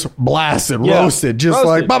just blasted, roasted, just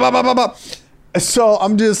like, bah, bah, bah, bah, bah. So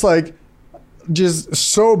I'm just like, just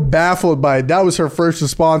so baffled by it. That was her first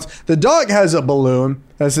response. The dog has a balloon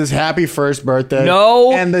that says happy first birthday.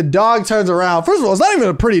 No. And the dog turns around. First of all, it's not even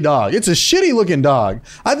a pretty dog. It's a shitty looking dog.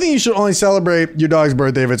 I think you should only celebrate your dog's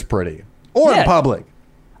birthday if it's pretty or in public.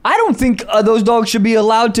 I don't think those dogs should be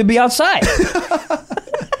allowed to be outside.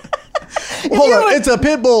 Hold on. It's a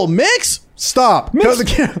pit bull mix? Stop. Mix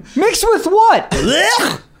with what?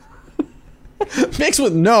 Mix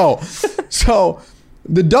with no. So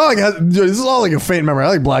the dog has, dude, this is all like a faint memory. I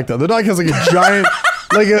like blacked out. The dog has like a giant,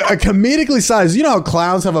 like a comedically sized, you know how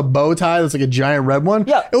clowns have a bow tie that's like a giant red one?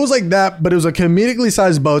 Yeah. It was like that, but it was a comedically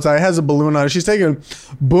sized bow tie. It has a balloon on it. She's taking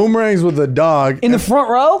boomerangs with the dog. In the front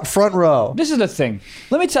row? Front row. This is the thing.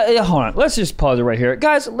 Let me tell you, hold on. Let's just pause it right here.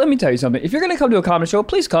 Guys, let me tell you something. If you're going to come to a comedy show,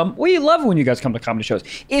 please come. We love when you guys come to comedy shows.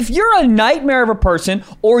 If you're a nightmare of a person,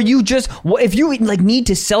 or you just, if you like need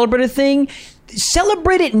to celebrate a thing,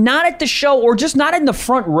 celebrate it not at the show or just not in the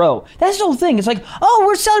front row. That's the whole thing. It's like, oh,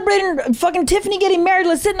 we're celebrating fucking Tiffany getting married.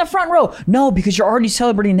 Let's sit in the front row. No, because you're already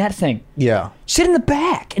celebrating that thing. Yeah. Sit in the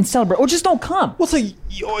back and celebrate, or just don't come. Well, it's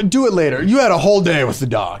like, do it later. You had a whole day with the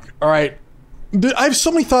dog. All right. I have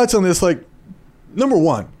so many thoughts on this. Like, number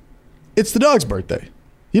one, it's the dog's birthday.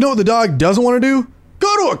 You know what the dog doesn't want to do?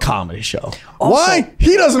 Go to a comedy show. Also, why?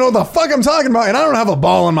 He doesn't know what the fuck I'm talking about, and I don't have a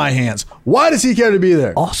ball in my hands. Why does he care to be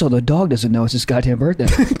there? Also, the dog doesn't know it's his goddamn birthday.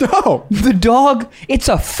 No. The dog, it's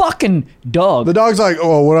a fucking dog. The dog's like,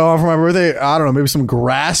 oh, what do I want for my birthday? I don't know, maybe some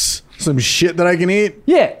grass, some shit that I can eat.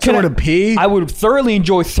 Yeah. Somewhere to pee. I would thoroughly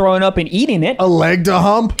enjoy throwing up and eating it. A leg to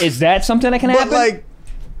hump. Is that something that can happen? But like,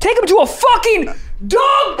 take him to a fucking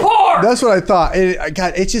dog park. that's what I thought.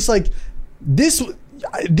 God, it's just like this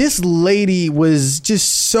lady was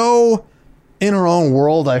just so in her own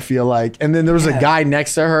world, I feel like. And then there was a guy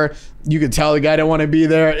next to her. You could tell the guy didn't want to be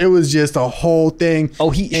there. It was just a whole thing.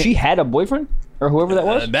 Oh, she had a boyfriend? Or whoever that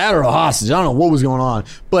was? That or a hostage. I don't know what was going on.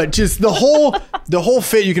 But just the whole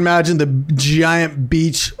fit, you can imagine the giant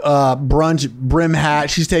beach brunch brim hat.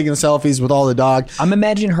 She's taking selfies with all the dog. I'm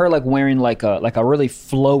imagining her like wearing like a really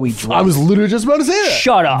flowy dress. I was literally just about to say that.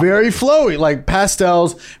 Shut up. Very flowy, like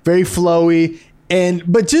pastels, very flowy.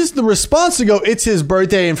 But just the response to go, it's his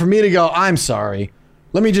birthday, and for me to go, I'm sorry.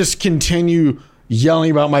 Let me just continue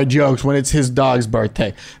yelling about my jokes when it's his dog's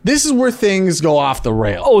birthday. This is where things go off the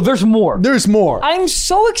rail. Oh, there's more. There's more. I'm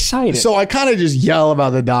so excited. So I kind of just yell about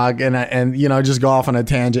the dog and just go off on a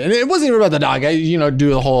tangent. And it wasn't even about the dog. I do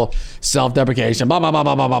the whole self-deprecation, blah, blah, blah,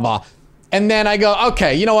 blah, blah, blah, blah. And then I go,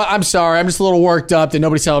 okay, you know what? I'm sorry. I'm just a little worked up that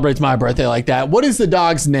nobody celebrates my birthday like that. What is the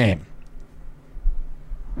dog's name?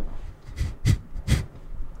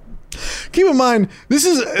 Keep in mind, this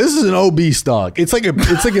is an obese dog. It's like a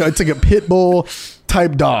pit bull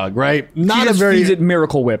type dog, right? Not a very. Feeds it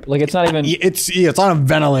Miracle Whip. Like it's not even. It's on a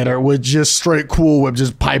ventilator with just straight Cool Whip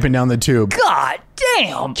just piping down the tube. God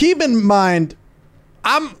damn. Keep in mind,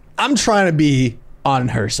 I'm trying to be on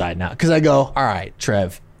her side now because I go, all right,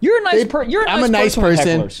 Trev. You're a nice person. I'm a nice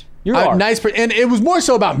person. You are nice person, and it was more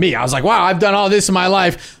so about me. I was like, wow, I've done all this in my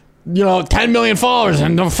life. 10 million followers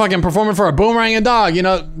and I'm fucking performing for a boomerang and dog,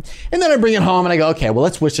 And then I bring it home and I go, okay, well,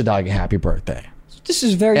 let's wish the dog a happy birthday. This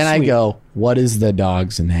is very sweet. And I go, what is the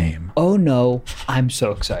dog's name? Oh, no. I'm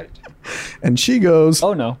so excited. And she goes,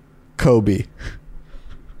 oh, no. Kobe.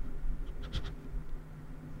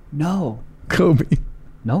 No. Kobe.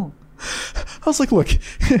 No. I was like, look,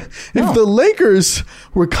 if the Lakers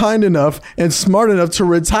were kind enough and smart enough to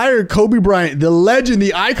retire Kobe Bryant, the legend,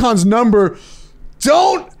 the icon's number,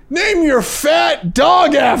 don't name your fat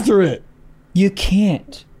dog after it. You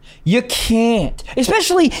can't. You can't.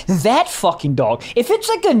 Especially that fucking dog. If it's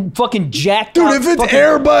like a fucking jacked Dude, if it's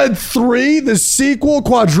Air Bud 3, the sequel,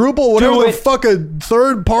 quadruple, whatever the fuck a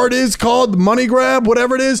third part is called, money grab,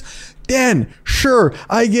 whatever it is, then sure,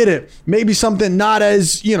 I get it. Maybe something not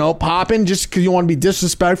as, popping just because you want to be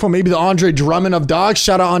disrespectful. Maybe the Andre Drummond of dogs.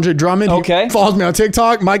 Shout out Andre Drummond. Okay. He follows me on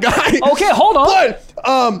TikTok, my guy. Okay, hold on.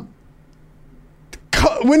 But,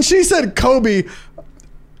 when she said Kobe,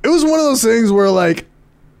 it was one of those things where like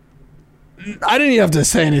I didn't even have to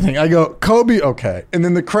say anything. I go, Kobe, okay. And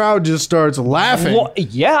then the crowd just starts laughing. Well,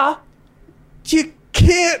 yeah. You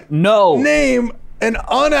can't name an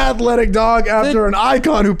unathletic dog after an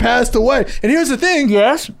icon who passed away. And here's the thing.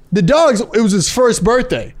 Yes. The dog's, it was his first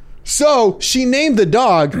birthday. So she named the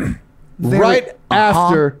dog right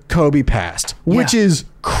after Kobe passed, which is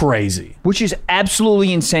crazy. Which is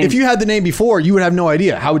absolutely insane. If you had the name before, you would have no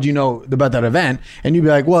idea. How would you know about that event? And you'd be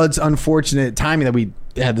like, well, it's unfortunate timing that we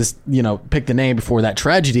had this, pick the name before that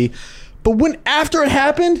tragedy. But when after it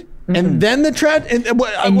happened, and then the tragedy, and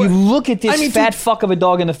you look at this fat fuck of a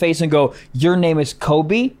dog in the face and go, your name is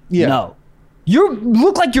Kobe? Yeah. No. You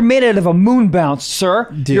look like you're made out of a moon bounce,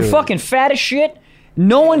 sir. Dude. You're fucking fat as shit.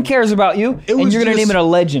 No one cares about you, and you're going to name it a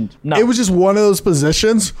legend. No. It was just one of those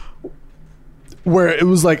positions where it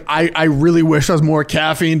was like, I really wish I was more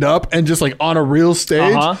caffeined up and just like on a real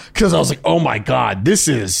stage. Because I was like, oh my God, this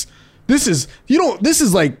is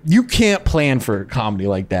like, you can't plan for comedy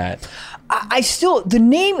like that. I still, the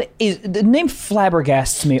name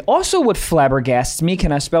flabbergasts me. Also what flabbergasts me,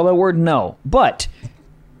 can I spell that word? No. But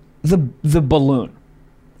the balloon.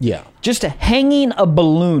 Yeah. Just hanging a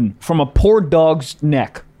balloon from a poor dog's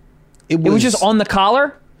neck. It was just on the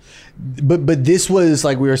collar. But this was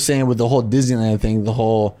like we were saying with the whole Disneyland thing, the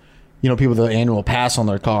whole, people with the annual pass on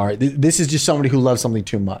their car. This is just somebody who loves something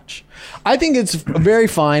too much. I think it's very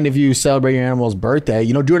fine if you celebrate your animal's birthday.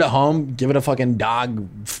 Do it at home. Give it a fucking dog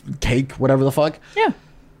cake, whatever the fuck. Yeah.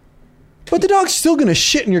 But the dog's still gonna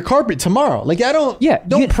shit in your carpet tomorrow. Like I don't. Yeah,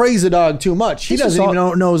 Don't praise the dog too much. He doesn't even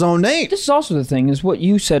know his own name. This is also the thing, is what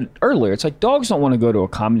you said earlier. It's like dogs don't want to go to a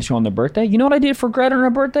comedy show on their birthday. You know what I did for Greta on her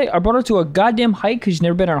birthday? I brought her to a goddamn hike because she's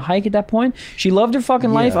never been on a hike at that point. She loved her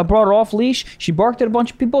fucking life. I brought her off leash. She barked at a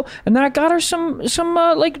bunch of people, and then I got her some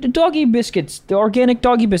like the doggy biscuits, the organic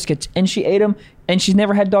doggy biscuits, and she ate them. And she's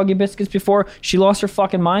never had doggy biscuits before. She lost her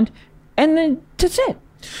fucking mind, and then that's it.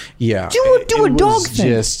 Yeah, do a dog thing.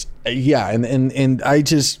 Just and I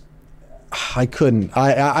couldn't.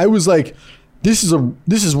 I was like, this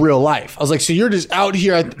is real life. I was like, so you're just out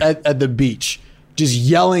here at the beach, just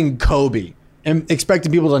yelling Kobe and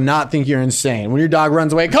expecting people to not think you're insane. When your dog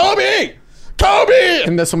runs away, Kobe,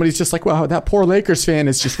 and then somebody's just like, wow, that poor Lakers fan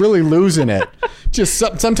is just really losing it. Just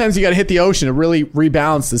sometimes you got to hit the ocean to really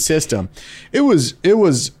rebalance the system. It was.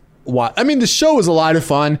 What I mean, the show was a lot of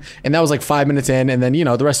fun, and that was like 5 minutes in, and then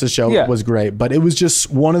the rest of the show was great. But it was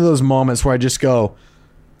just one of those moments where I just go,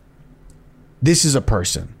 "This is a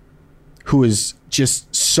person who is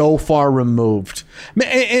just so far removed,"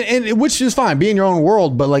 and which is fine, be in your own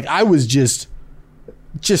world. But like, I was just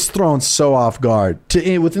thrown so off guard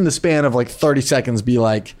to within the span of like 30 seconds, be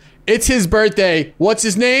like, "It's his birthday. What's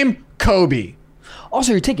his name? Kobe."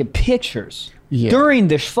 Also, you're taking pictures. During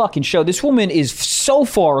this fucking show. This woman is so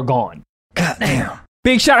far gone. Goddamn.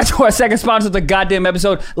 Big shout out to our second sponsor of the goddamn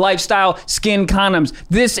episode, Lifestyle Skin Condoms.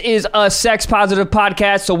 This is a sex positive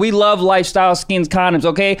podcast, so we love Lifestyle Skin Condoms,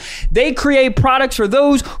 okay? They create products for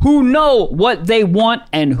those who know what they want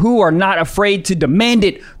and who are not afraid to demand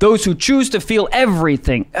it. Those who choose to feel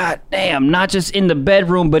everything. God damn, not just in the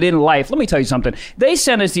bedroom, but in life. Let me tell you something. They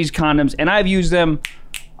sent us these condoms, and I've used them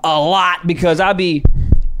a lot because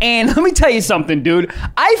and let me tell you something, dude.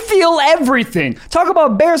 I feel everything. Talk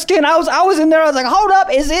about bare skin. I was in there. I was like, hold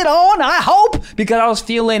up. Is it on? I hope. Because I was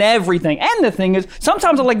feeling everything. And the thing is,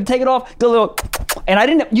 sometimes I like to take it off, do a little, and I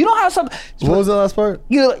didn't, you know how some. What was the last part?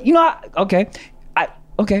 You know how, okay.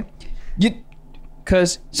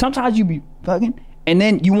 Because sometimes you be fucking, and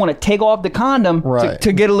then you want to take off the condom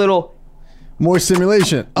to get a little. More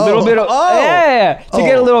stimulation. A little bit of,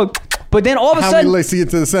 get a little. But then all of a sudden, how many likes to get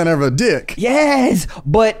to the center of a dick? Yes,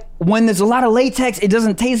 but when there's a lot of latex, it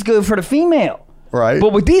doesn't taste good for the female. Right.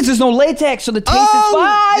 But with these, there's no latex, so the taste is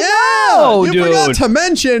fine. Yeah. You dude. forgot to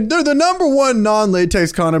mention, they're the #1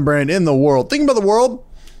 non-latex condom brand in the world. Think about the world.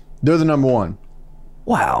 They're the #1.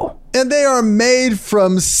 Wow. And they are made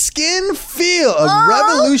from Skin Feel, a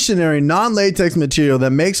revolutionary non-latex material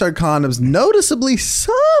that makes our condoms noticeably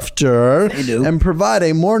softer and provide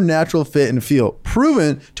a more natural fit and feel,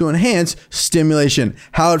 proven to enhance stimulation.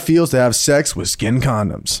 How it feels to have sex with skin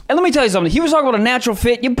condoms. And let me tell you something. He was talking about a natural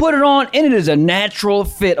fit. You put it on, and it is a natural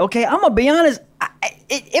fit. Okay, I'm gonna be honest.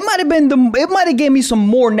 It might have been it might have gave me some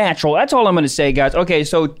more natural. That's all I'm gonna say, guys. Okay,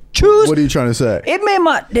 so choose. What are you trying to say? It made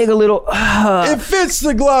my dick a little. It fits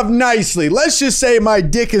the glove nicely. Let's just say my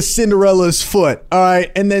dick is Cinderella's foot. All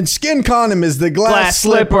right, and then skin condom is the glass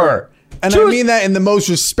slipper. And I mean that in the most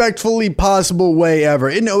respectfully possible way ever.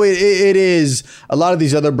 It is. A lot of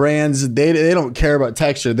these other brands, they don't care about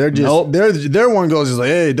texture. They're just their one goes is like,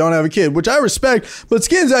 hey, don't have a kid, which I respect. But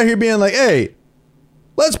Skin's out here being like, hey,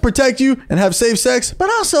 let's protect you and have safe sex, but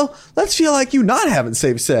also let's feel like you not having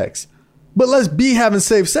safe sex. But let's be having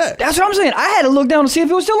safe sex. That's what I'm saying. I had to look down to see if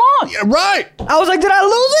it was still on. Yeah, right. I was like, did I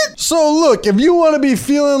lose it? So look, if you want to be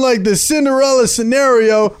feeling like the Cinderella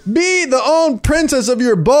scenario, be the own princess of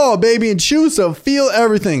your ball, baby, and choose to feel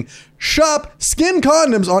everything. Shop Skin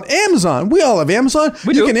Condoms on Amazon. We all have Amazon.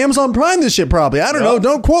 You can Amazon Prime this shit probably. I don't know.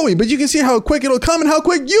 Don't quote me, but you can see how quick it'll come and how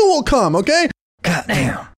quick you will come, okay? God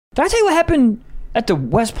damn. Did I tell you what happened at the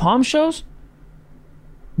West Palm shows?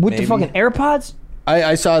 With the fucking AirPods?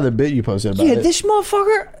 I saw the bit you posted about it. Yeah, this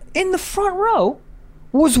motherfucker in the front row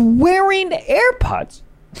was wearing AirPods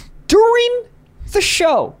during the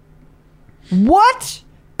show. What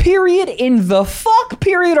period in the fuck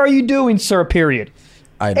period are you doing, sir, period?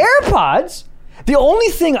 AirPods? The only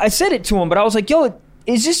thing, I said it to him, but I was like, yo,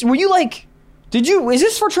 is this is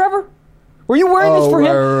this for Trevor? Were you wearing this for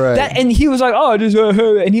him? Right. And he was like, oh, just,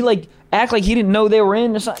 and he like act like he didn't know they were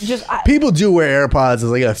in. People do wear AirPods as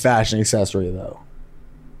like a fashion accessory, though.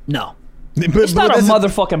 No. It's not a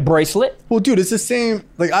motherfucking bracelet. Well, dude, it's the same.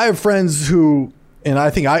 Like, I have friends who, and I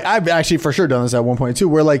think I've actually for sure done this at one point too,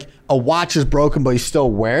 where like a watch is broken, but you still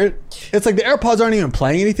wear it. It's like the AirPods aren't even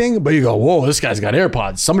playing anything, but you go, whoa, this guy's got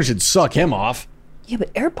AirPods. Somebody should suck him off. Yeah,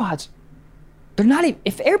 but AirPods, they're not even,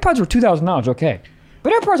 if AirPods were $2,000, okay.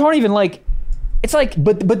 But AirPods aren't even like, it's like.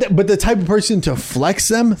 But the type of person to flex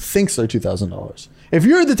them thinks they're $2,000. If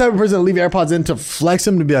you're the type of person to leave your AirPods in to flex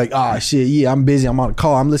them, to be like, oh shit, yeah, I'm busy, I'm on a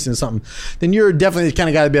call, I'm listening to something, then you're definitely the kind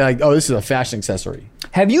of guy to be like, oh, this is a fashion accessory.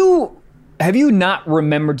 Have you not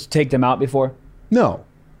remembered to take them out before? No.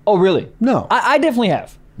 Oh, really? No. I definitely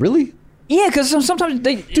have. Really? Yeah, because sometimes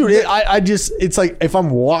they... Dude, it's like if I'm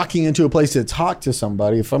walking into a place to talk to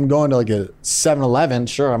somebody, if I'm going to like a 7-Eleven,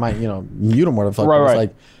 sure, I might, mute them, whatever the fuck. Right, but it's right.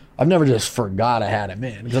 like, I've never just forgot I had them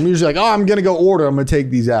in. Because I'm usually like, oh, I'm going to go order, I'm going to take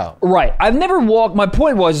these out. Right. I've never walked... My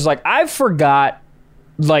point was, is like, I forgot,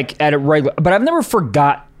 like, at a regular... But I've never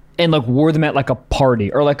forgot and, like, wore them at, like, a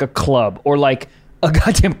party or, like, a club or, like, a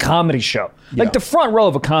goddamn comedy show. Yeah. Like, the front row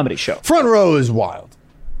of a comedy show. Front row is wild.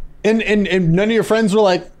 And none of your friends were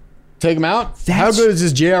like, take them out? How good is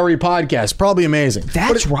this JRE podcast? Probably amazing.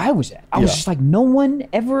 That's where I was at. I was just like, no one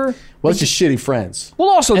ever... Well, it's just shitty friends. Well,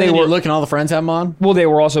 also, And they then were... you're looking, all the friends have them on? Well, they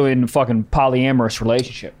were also in a fucking polyamorous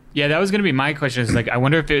relationship. Yeah, that was going to be my question. Is like, I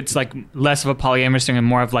wonder if it's like less of a polyamorous thing and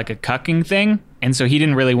more of like a cucking thing. And so he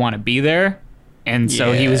didn't really want to be there. And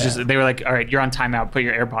so he was just, they were like, all right, you're on timeout, put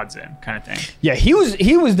your AirPods in, kind of thing. Yeah, he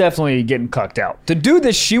was definitely getting cucked out. The dude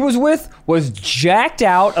that she was with was jacked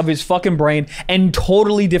out of his fucking brain and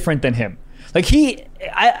totally different than him. Like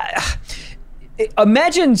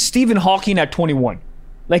imagine Stephen Hawking at 21,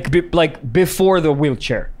 like before the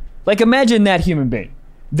wheelchair. Like imagine that human being.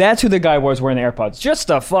 That's who the guy was wearing the AirPods. Just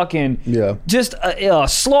a fucking just a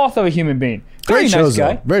sloth of a human being. Very Great nice shows,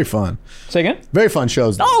 guy. though. Very fun. Say again? Very fun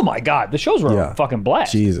shows, though. Oh my god, the shows were a fucking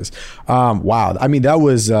blast. Jesus. Wow. I mean, that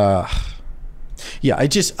was I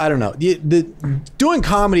don't know. Doing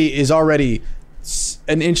comedy is already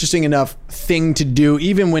an interesting enough thing to do,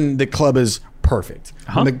 even when the club is perfect.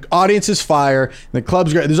 When the audience is fire, and the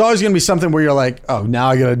club's great. There's always going to be something where you're like, oh, now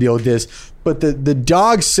I got to deal with this. But the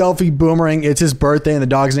dog selfie boomerang, it's his birthday and the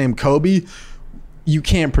dog's named Kobe. You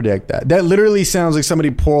can't predict that. That literally sounds like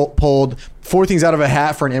somebody pulled 4 things out of a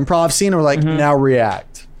hat for an improv scene, or like, now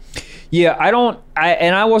react. Yeah,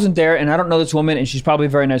 I wasn't there, and I don't know this woman, and she's probably a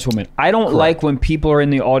very nice woman. I don't like when people are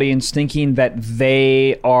in the audience thinking that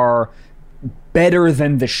they are better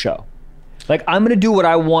than the show. Like, I'm going to do what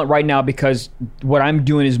I want right now because what I'm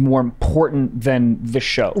doing is more important than the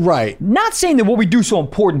show. Right. Not saying that what we do is so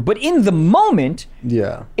important, but in the moment,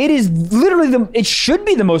 it is literally it should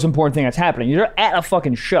be the most important thing that's happening. You're at a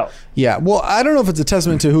fucking show. Yeah. Well, I don't know if it's a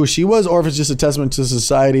testament to who she was or if it's just a testament to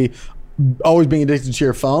society always being addicted to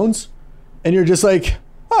your phones. And you're just like,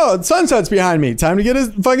 oh, the sunset's behind me. Time to get a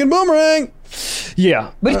fucking boomerang.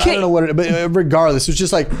 Yeah. But I don't know what but regardless, it's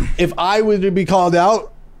just like, if I were to be called out,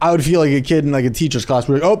 I would feel like a kid in like a teacher's class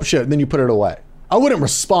where, oh shit, and then you put it away. I wouldn't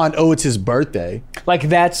respond, oh, it's his birthday. Like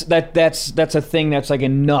that's a thing that's like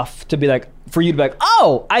enough to be like, for you to be like,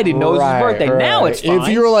 oh, I didn't know it was his birthday. Right. Now it's fine. If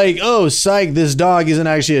you were like, oh, psych, this dog isn't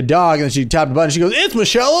actually a dog, and then she tapped the button, she goes, it's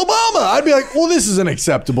Michelle Obama. I'd be like, well, this isn't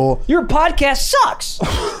acceptable. Your podcast sucks.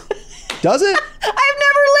 Does it? I've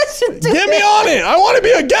never listened to it. Get me on it. I want to be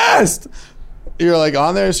a guest. You're like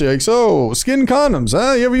on there, so you're like, so skin condoms,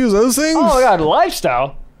 huh? You ever use those things? Oh my god,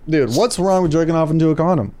 lifestyle. Dude, what's wrong with jerking off into a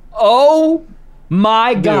condom? Oh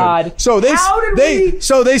my god. Dude. So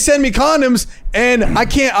they send me condoms, and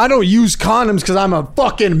I don't use condoms because I'm a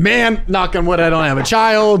fucking man. Knock on wood, I don't have a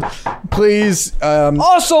child. Please.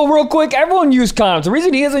 Also, real quick, everyone use condoms. The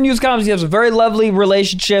reason he doesn't use condoms, he has a very lovely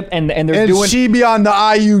relationship, and they're doing. She be on the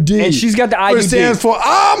IUD. And she's got the IUD. Which stands for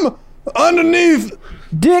I'm underneath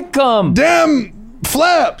dick cum. Damn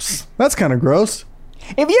flaps. That's kind of gross.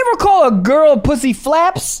 If you ever call a girl pussy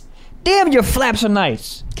flaps, damn, your flaps are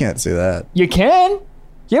nice. Can't say that. You can.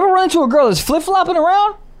 You ever run into a girl that's flip-flopping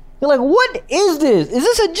around? You're like, what is this? Is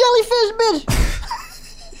this a jellyfish,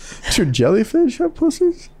 bitch? Do jellyfish have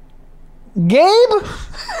pussies? Gabe?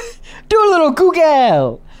 Do a little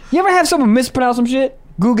Google. You ever have someone mispronounce some shit?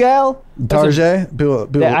 Google? Tarjay?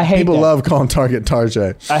 People love calling Target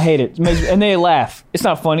Tarjay. I hate it. And they laugh. It's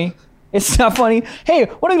not funny. It's not funny. Hey,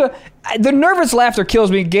 what are you doing? The nervous laughter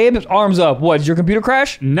kills me. Gabe's arms up. What, did your computer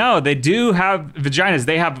crash? No, they do have vaginas.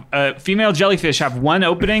 They have female jellyfish have one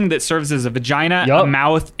opening that serves as a vagina, a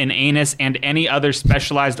mouth, an anus, and any other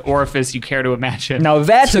specialized orifice you care to imagine. Now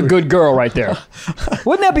that's a good girl right there.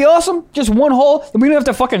 Wouldn't that be awesome? Just one hole. We don't have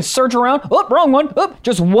to fucking search around. Oh, wrong one. Oh,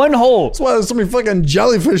 just one hole. That's why there's so many fucking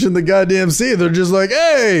jellyfish in the goddamn sea. They're just like,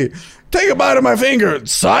 hey, take a bite of my finger.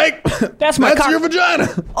 Psych. That's your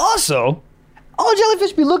vagina. Also, all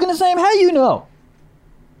jellyfish be looking the same. How do you know?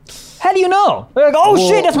 How do you know? They're like, oh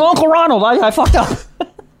shit, that's my Uncle Ronald. I fucked up.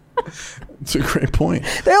 That's a great point.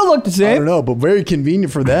 They all look the same. I don't know, but very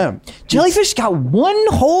convenient for them. Jellyfish got one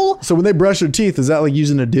hole. So when they brush their teeth, is that like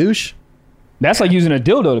using a douche? That's like using a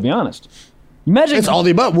dildo, to be honest. Imagine it's all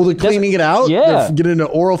the above. Well, they're cleaning it out. Yeah. They're getting into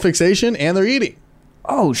oral fixation, and they're eating.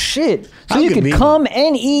 Oh shit! So How you can convenient. come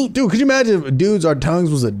and eat. Dude, could you imagine if dudes, our tongues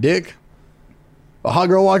was a dick? A hot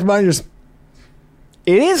girl walked by and just...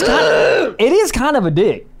 It is kind of a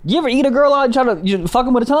dick. You ever eat a girl out and try to you fuck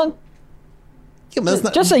him with a tongue? Yeah, but that's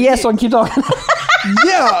not, Just say yes so I can keep talking.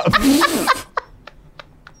 yeah.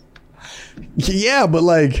 Yeah, but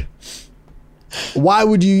like, why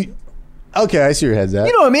would you... Okay, I see your head's at.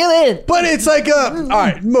 You know what I mean? But it's like all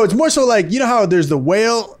right, no, it's more so like, you know how there's the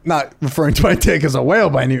whale, not referring to my dick as a whale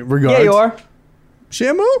by any regards. Yeah, you are.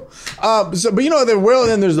 Shamu? But you know the whale,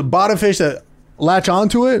 and then there's the bottom fish that latch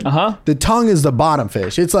onto it. Uh-huh. The tongue is the bottom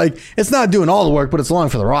fish. It's like, it's not doing all the work, but it's along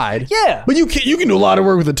for the ride. Yeah. But you can do a lot of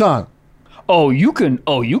work with the tongue. You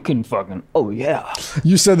can fucking. Oh yeah.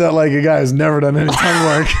 You said that like a guy who's never done any tongue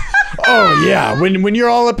work. Oh yeah, when you're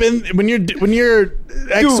all up in when you're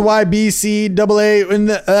X Y B C double A in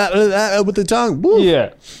the with the tongue. Woo.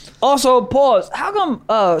 Yeah. Also, pause. How come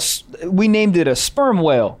we named it a sperm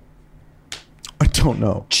whale? I don't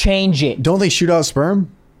know. Change it. Don't they shoot out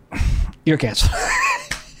sperm? You're canceled.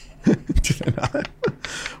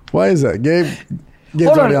 Why is that, Gabe? Gabe's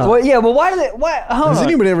Hold already on. on. Well, yeah, but why do they? Why? Hold Does on.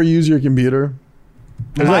 anybody ever use your computer?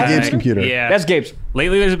 Is that Gabe's computer? Yeah. That's Gabe's.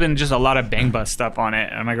 Lately, there's been just a lot of bang bus stuff on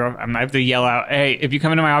it. And my girlfriend, I have to yell out, hey, if you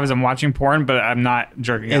come into my office, I'm watching porn, but I'm not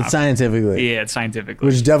jerking off. It's scientifically. Yeah, it's scientifically.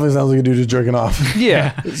 Which definitely sounds like a dude just jerking off.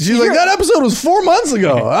 Yeah. She's like, that episode was 4 months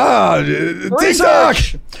ago. TikTok.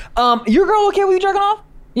 Research. Your girl okay with you jerking off?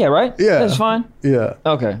 Yeah, right? Yeah. That's fine. Yeah.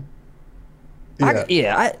 Okay.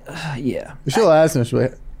 Yeah. Yeah. She'll ask me, she'll be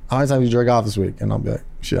like, how many times you jerk off this week? And I'll be like,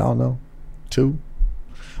 shit, I don't know. 2.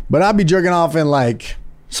 But I'll be jerking off in like...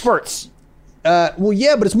 Spurts. Well,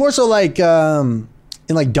 yeah, but it's more so like in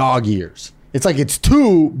like dog years. It's like it's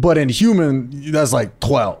 2, but in human, that's like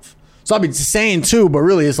 12. So I'll be saying 2, but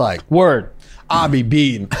really it's like... Word. I'll be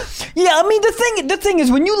beaten. Yeah, I mean the thing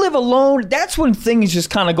is when you live alone, that's when things just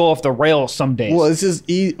kind of go off the rails some days. Well, it's just...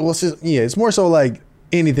 it's more so like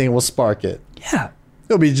anything will spark it. Yeah.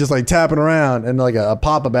 It'll be just like tapping around and like a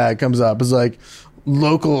pop-up bag comes up. It's like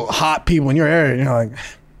local hot people in your area. And you're like,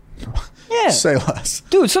 Yeah. say less.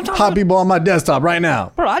 Dude, sometimes Hot people on my desktop right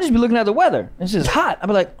now. bro, I just be looking at the weather. It's just hot. I'll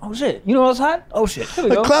be like, oh shit. You know what's hot? Oh shit. Here we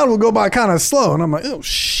The go. cloud will go by kind of slow. And I'm like, oh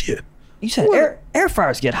shit. You said air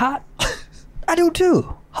fryers get hot. I do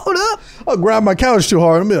too. Hold up. I'll grab my couch too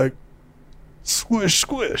hard and be like, squish,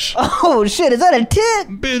 squish. Oh shit, is that a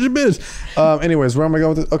tit? Bitch. Anyways, where am I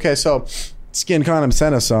going with this? Okay, so Skin Condoms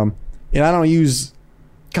sent us some. And I don't use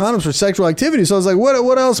condoms for sexual activity. So I was like,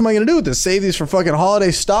 what else am I going to do with this? Save these for fucking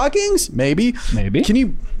holiday stockings? Maybe. Can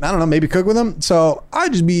you, I don't know, maybe cook with them? So I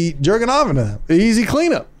just be jerking off into them. Easy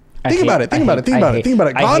cleanup. Think about it.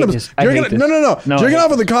 Condoms. Jerking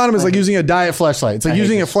off with a condom is like using a diet fleshlight. It's like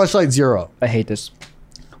using a fleshlight zero. I hate this.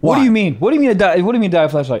 Why? What do you mean? What do you mean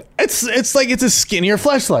diet flashlight? It's like it's a skinnier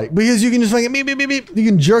fleshlight because you can just like beep, beep, beep, beep. You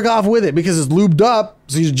can jerk off with it because it's lubed up,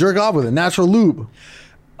 so you just jerk off with it. Natural lube.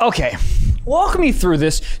 Okay. Walk me through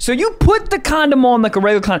this. So you put the condom on like a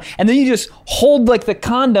regular condom, and then you just hold like the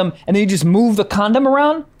condom, and then you just move the condom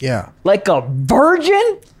around? Yeah. Like a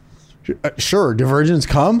virgin? Sure. Do virgins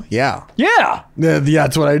come? Yeah. Yeah. Yeah,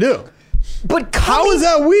 that's what I do. But How is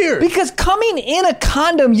that weird? Because coming in a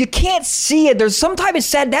condom, you can't see it. There's some type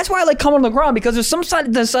of that's why I like coming on the ground, because there's some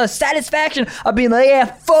side there's a satisfaction of being like, yeah,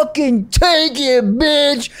 fucking take it,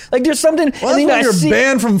 bitch. Like there's something. Well, that's why you're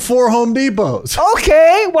banned from 4 Home Depots.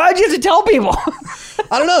 Okay, why'd you have to tell people?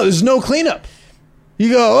 I don't know. There's no cleanup.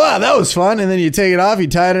 You go, wow, that was fun, and then you take it off, you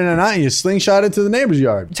tie it in a knot, and you slingshot it to the neighbor's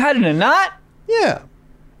yard. Tied in a knot? Yeah.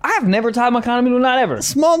 I have never tied my condom into a knot ever.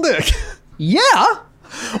 Small dick. Yeah.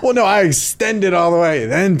 Well, no, I extend it all the way,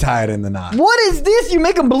 then tie it in the knot. What is this? You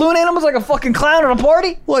making balloon animals like a fucking clown at a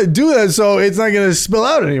party? Well, I do that so it's not going to spill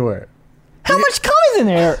out anywhere. How much cum is in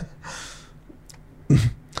there?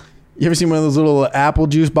 You ever seen one of those little apple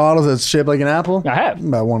juice bottles that's shaped like an apple? I have.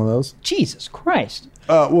 About one of those. Jesus Christ.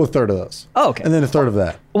 Well, a third of those. Oh, okay. And then a third of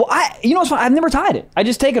that. Well, you know what's fun? I've never tied it. I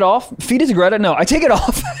just take it off. Feed it to Greta. No, I take it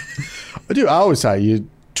off. Dude, I always tie it. You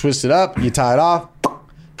twist it up, you tie it off.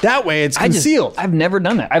 That way it's concealed. I've never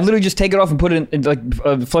done that. I've literally just take it off and put it in like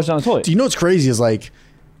flush down the toilet. Do you know what's crazy is like,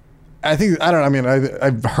 I've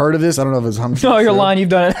heard of this. I don't know if it's how much. No, you're lying. You've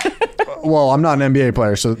done it. Well, I'm not an NBA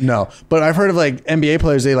player, so no. But I've heard of like NBA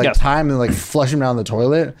players, they like Yes. tie them and like flush them down the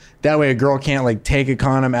toilet. That way a girl can't like take a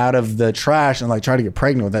condom out of the trash and like try to get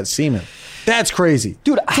pregnant with that semen. That's crazy.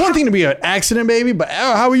 Dude, it's one thing to be an accident baby, but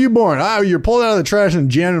how were you born? You're pulled out of the trash and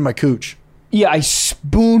jammed in my cooch. Yeah, I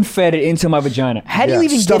spoon fed it into my vagina. How do you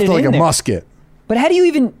even stuffed get it like in a there? musket. But how do you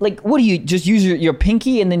even like? What do you just use your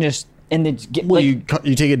pinky and then just get? Well, like,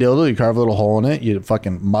 you take a dildo, you carve a little hole in it, you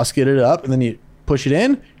fucking musket it up, and then you push it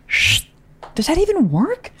in. Does that even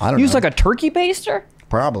work? I don't Use know. like a turkey baster,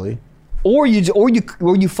 Probably. or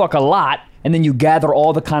you fuck a lot and then you gather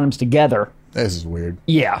all the condoms together. This is weird.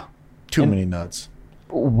 Yeah, Too many nuts.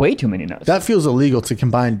 way too many nuts. That feels illegal to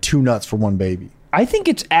combine 2 nuts for 1 baby. I think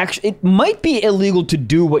it's actually it might be illegal to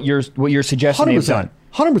do what you're suggesting they've done.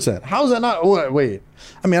 100%. How is that not? Wait.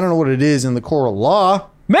 I mean, I don't know what it is in the core of law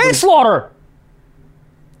Manslaughter.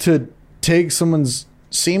 to take someone's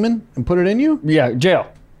semen and put it in you. Yeah,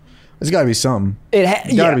 jail. There's got to be something.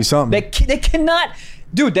 It Gotta be something. They cannot,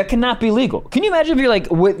 dude. That cannot be legal. Can you imagine if you're like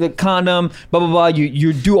with the condom, blah blah blah?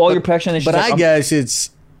 You do all your protection. And she's But like, I guess it's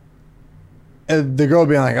the girl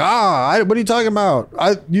being like, what are you talking about?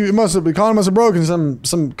 The condom must have broken.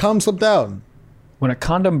 Some cum slipped out. when a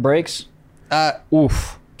condom breaks,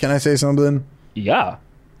 oof. Can I say something? Yeah,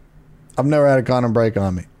 I've never had a condom break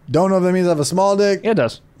on me. Don't know if that means I have a small dick. it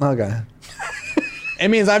does. Okay. It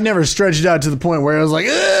means I've never stretched out to the point where I was like,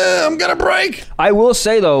 I'm gonna break. I will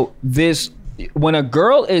say though, when a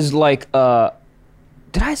girl is like, I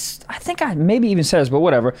think I maybe even said this, but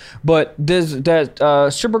whatever. But there's that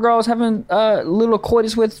stripper girl I was having little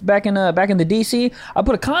coitus with back in the DC. I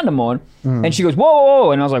put a condom on, and she goes, whoa, whoa,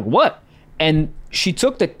 whoa, and I was like, what? And she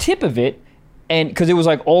took the tip of it, and because it was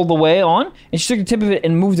like all the way on, and she took the tip of it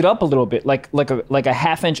and moved it up a little bit, like a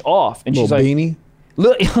half inch off, and she's Little like, beanie.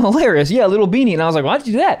 hilarious, yeah, little beanie. And I was like, why'd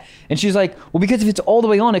you do that? And she's like, well, because if it's all the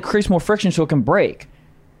way on, it creates more friction, so it can break.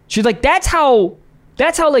 She's like, that's how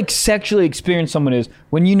like sexually experienced someone is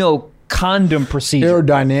when you know condom procedure.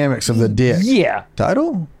 Aerodynamics of the dick. Yeah,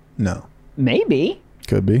 Title? No. maybe.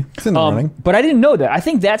 Could be. It's in the running. But I didn't know that. I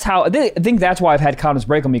think that's why I've had condoms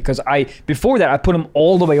break on me, because before that I put them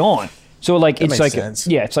all the way on. So like That it's makes like sense.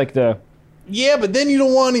 yeah, it's like the Yeah, but then you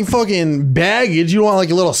don't want any fucking baggage. You don't want like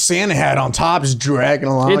a little Santa hat on top just dragging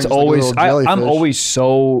along. it's just like a always little I'm jellyfish. always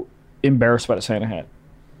so embarrassed by the Santa hat.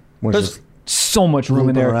 Which There's is so much room in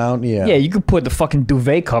looping there. around, yeah. Yeah, you could put the fucking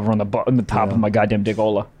duvet cover on the top of my goddamn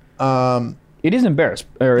dickola. It is embarrassing.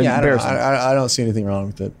 Embarrassing. I don't see anything wrong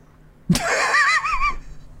with it.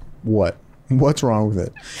 What? What's wrong with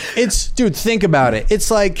it? Dude, think about it.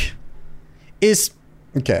 It's like,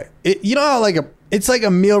 okay. You know how it's like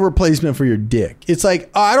a meal replacement for your dick. It's like,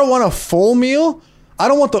 I don't want a full meal. I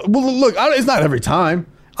don't want it's not every time.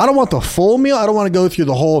 I don't want the full meal. I don't want to go through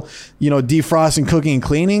the whole, defrosting, cooking, and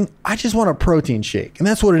cleaning. I just want a protein shake. And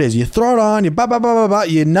that's what it is. You throw it on,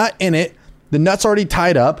 you nut in it. The nut's already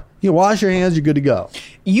tied up. You wash your hands, you're good to go.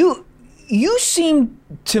 You seem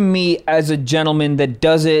to me as a gentleman that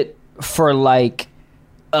does it for like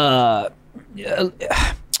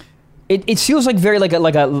it feels like very like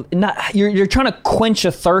a not you're trying to quench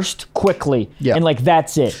a thirst quickly, Yeah. and like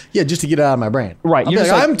that's it. Yeah, just to get it out of my brain. Right. I'm, You're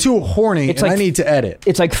just like- I'm too horny and like- I need to edit.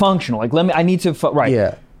 It's like functional. Like I need to right.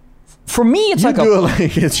 Yeah. For me, it's You like do it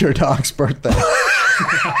like it's your dog's birthday.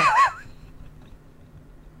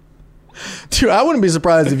 Dude, I wouldn't be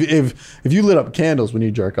surprised if you lit up candles when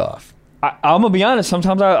you jerk off. I'm gonna be honest.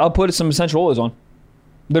 Sometimes I'll put some essential oils on.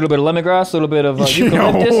 A little bit of lemongrass, a little bit of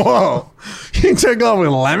eucalyptus. Whoa. You jerk off with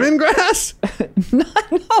lemongrass?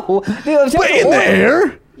 No, dude, But in the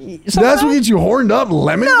air? That's what gets you horned up,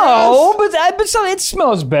 lemongrass? No, but it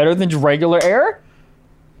smells better than just regular air.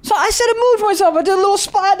 So I set a mood for myself. I did a little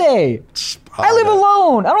spa day. I live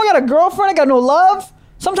alone. I don't got a girlfriend. I got no love.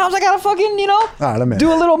 Sometimes I gotta fucking, All right, I'm in.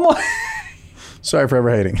 do a little more. Sorry for ever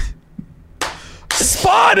hating.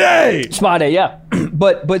 Spa day! Spa day, yeah.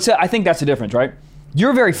 but so I think that's the difference, right?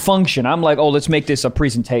 You're very function. I'm like, oh, let's make this a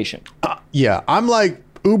presentation. Yeah, I'm like,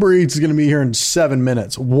 Uber Eats is going to be here in 7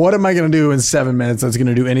 minutes. What am I going to do in 7 minutes that's going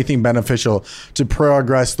to do anything beneficial to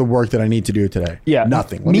progress the work that I need to do today? Yeah.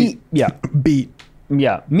 Nothing. Yeah. Beat.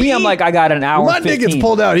 Yeah. Me, I'm like, I got an hour. When my 15. dick gets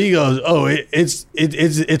pulled out, he goes, oh, it's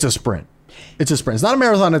a sprint. It's a sprint. It's not a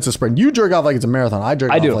marathon, it's a sprint. You jerk off like it's a marathon. I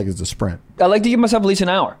jerk off do. like it's a sprint. I like to give myself at least an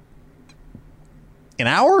hour. An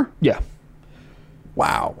hour? Yeah.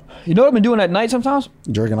 Wow. You know what I've been doing at night sometimes?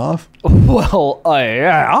 Jerking off? Well,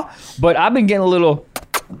 yeah. But I've been getting a little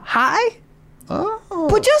high. Oh.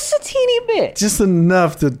 But just a teeny bit. Just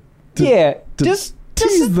enough to Yeah. to Just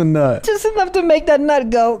tease the nut. Just enough to make that nut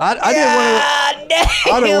go. I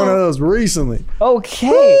did one of those recently. Okay.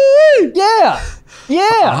 Woo-wee! Yeah. A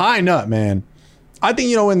Yeah. high nut, man. I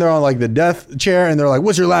think, when they're on like the death chair and they're like,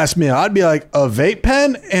 what's your last meal? I'd be like, a vape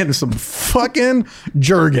pen and some fucking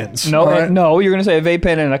Jergens. No, all right? no, you're gonna say a vape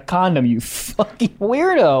pen and a condom, you fucking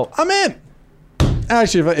weirdo. I'm in.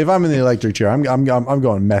 Actually, if I'm in the electric chair, I'm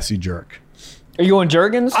going messy jerk. Are you going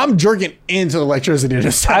Jergens? I'm jerking into electricity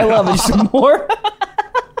to set I love off. it some more.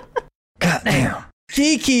 Goddamn.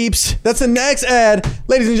 Key keeps. That's the next ad.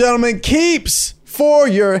 Ladies and gentlemen, keeps for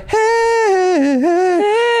your head.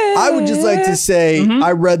 I would just like to say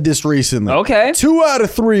I read this recently. Okay. 2 out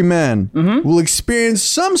of 3 men will experience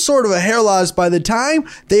some sort of a hair loss by the time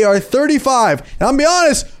they are 35. And I'll be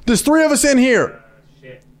honest, there's 3 of us in here.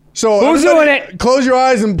 So who's doing it? Close your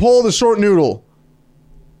eyes and pull the short noodle.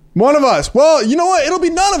 One of us. Well, you know what? It'll be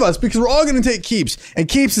none of us because we're all going to take Keeps. And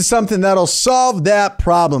Keeps is something that'll solve that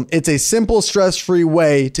problem. It's a simple, stress-free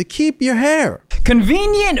way to keep your hair.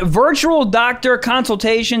 Convenient virtual doctor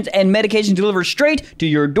consultations and medication delivered straight to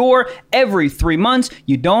your door every 3 months.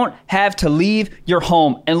 You don't have to leave your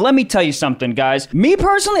home. And let me tell you something, guys. Me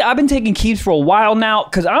personally, I've been taking Keeps for a while now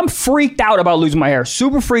because I'm freaked out about losing my hair.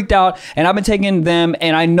 Super freaked out. And I've been taking them,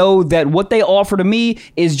 and I know that what they offer to me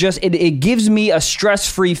is just, it gives me a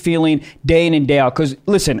stress-free feeling day in and day out. Because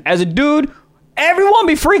listen, as a dude, everyone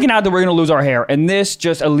be freaking out that we're gonna lose our hair, and this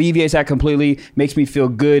just alleviates that completely. Makes me feel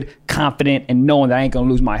good, confident, and knowing that I ain't gonna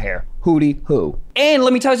lose my hair. Hootie hoo. And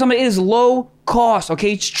let me tell you something, it is low cost,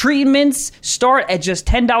 okay? Treatments start at just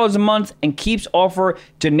 $10 a month, and Keeps offer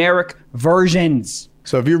generic versions.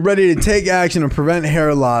 So if you're ready to take action and prevent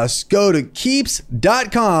hair loss, go to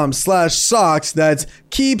keeps.com/socks. That's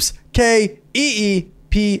Keeps,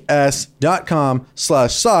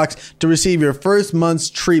 KEEPS.com/socks to receive your first month's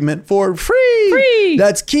treatment for free.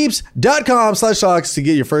 That's keeps.com/socks to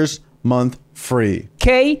get your first month free.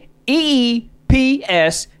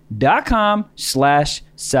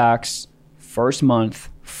 KEEPS.com/socks. First month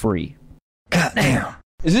free. God damn.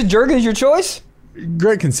 Is it Jergens your choice?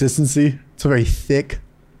 Great consistency. It's very thick.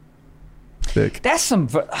 That's some...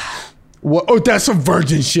 What? Oh, that's some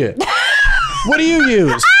virgin shit. What do you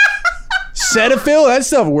use? Cetaphil? That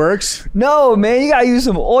stuff works. No, man, you gotta use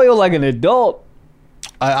some oil like an adult.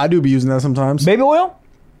 I do be using that sometimes. Baby oil?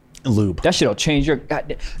 Lube. That shit'll change your...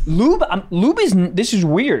 Lube, lube is... This is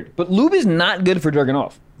weird, but lube is not good for jerking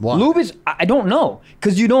off. Why? Lube is... I don't know.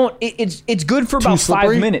 Because you don't... It's good for about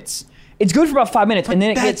 5 minutes. It's good for about 5 minutes, and then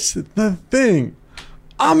it gets... That's the thing.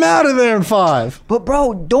 I'm out of there in 5. But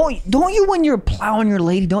bro, don't you, when you're plowing your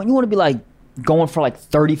lady, don't you want to be like going for like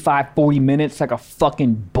 35, 40 minutes like a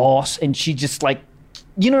fucking boss, and she just like,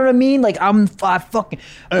 you know what I mean? Like I fucking,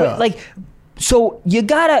 yeah. like, so you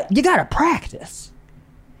gotta practice.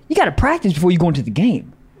 You gotta practice before you go into the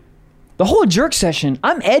game. The whole jerk session,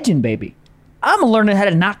 I'm edging, baby. I'm learning how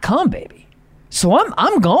to not come, baby. So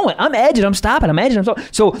I'm going, I'm edging, I'm stopping, I'm edging, I'm stopping.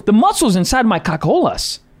 So the muscles inside my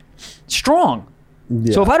cockolas, strong.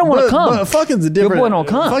 Yeah. So if I don't want to come, but fucking's a different. Your boy don't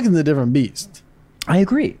come. Fucking's a different beast. I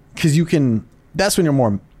agree. Because you can. That's when you're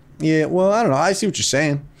more. Yeah. Well, I don't know. I see what you're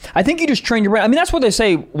saying. I think you just train your brain. I mean, that's what they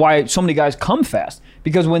say. Why so many guys come fast?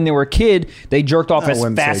 Because when they were a kid, they jerked off as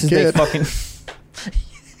fast as they fucking.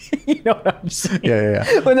 You know what I'm saying?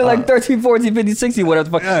 Yeah. When they're like 13, 14, 15, 16, whatever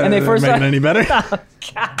the fuck, and they first started. Any better? Oh,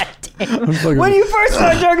 God damn. When you first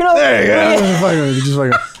start jerking off. There you go.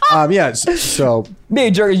 Yeah. So.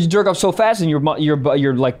 Yeah, you jerk off so fast, and your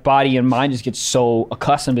like body and mind just gets so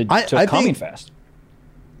accustomed to coming fast.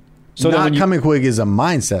 So not coming quick is a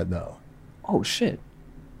mindset, though. Oh shit!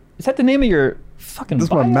 Is that the name of your fucking? This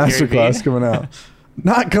is my masterclass coming out.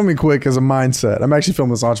 Not coming quick is a mindset. I'm actually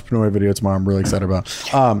filming this entrepreneur video tomorrow. I'm really excited about.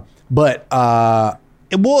 It's I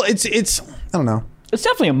don't know. It's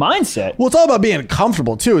definitely a mindset. Well, it's all about being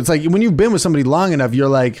comfortable too. It's like when you've been with somebody long enough, you're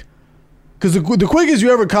like. Because the quickest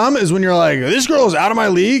you ever come is when you're like, this girl is out of my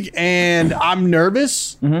league and I'm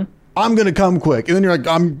nervous. Mm-hmm. I'm going to come quick. And then you're like,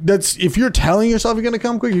 if you're telling yourself you're going to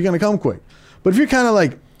come quick, you're going to come quick. But if you're kind of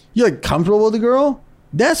like, you're like comfortable with the girl,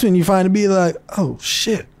 that's when you find to be like, oh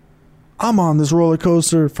shit, I'm on this roller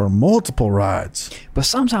coaster for multiple rides. But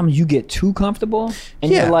sometimes you get too comfortable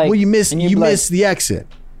and you're like, well, you miss the exit.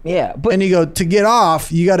 Yeah. And you go, to get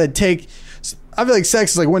off, you got to take... I feel like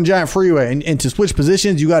sex is like one giant freeway, and to switch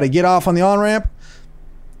positions, you got to get off on the on ramp.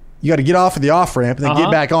 You got to get off at the off ramp, and then get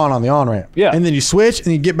back on the on ramp. Yeah, and then you switch,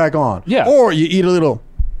 and you get back on. Yeah, or you eat a little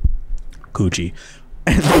coochie,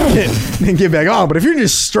 and then get back on. But if you're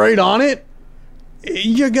just straight on it,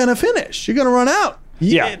 you're gonna finish. You're gonna run out.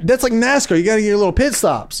 Yeah, that's like NASCAR. You got to get your little pit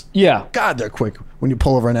stops. Yeah, God, they're quick when you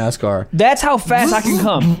pull over a NASCAR. That's how fast I can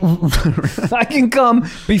come. I can come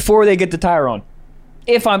before they get the tire on.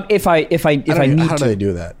 If I need to. How do they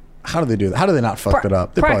do that? How do they do that? How do they not fuck it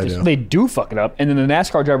up? They probably do. They do fuck it up, and then the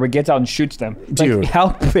NASCAR driver gets out and shoots them. Dude, like, how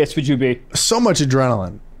pissed would you be? So much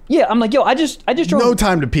adrenaline. Yeah, I'm like, yo, I just drove. No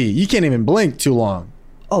time to pee. You can't even blink too long.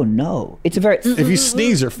 Oh no, it's a very. If you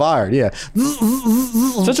sneeze, you're fired. Yeah.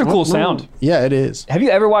 Such a cool sound. Yeah, it is. Have you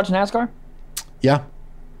ever watched NASCAR? Yeah.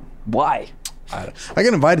 Why? I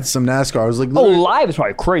got invited to some NASCAR. I was like, live is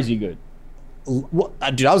probably crazy good.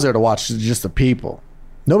 Dude, I was there to watch just the people.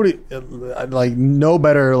 Nobody, like, no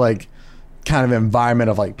better, like, kind of environment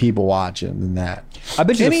of like people watching than that. I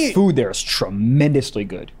bet you the food there is tremendously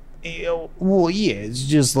good. Well, yeah, it's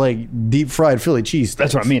just like deep fried Philly cheese.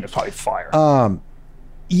 That's what I mean. It's probably fire.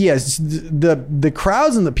 Yes, the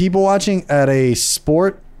crowds and the people watching at a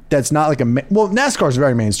sport that's not like NASCAR is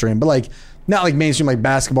very mainstream, but like not like mainstream like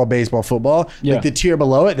basketball, baseball, football. Yeah. Like the tier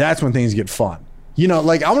below it, that's when things get fun. You know,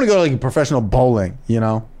 like I want to go to like professional bowling. You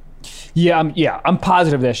know. I'm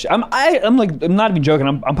positive that shit. I'm not even joking.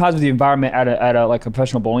 I'm positive the environment at a like a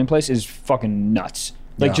professional bowling place is fucking nuts.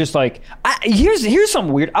 Like just like here's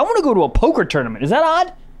something weird. I want to go to a poker tournament. Is that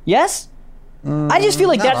odd? Yes. I just feel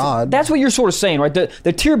like that's what you're sort of saying, right?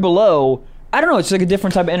 The tier below. I don't know. It's like a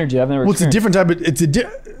different type of energy I've never. Well, it's a different type of.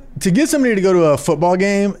 To get somebody to go to a football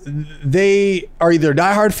game, they are either a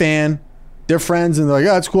diehard fan, they're friends, and they're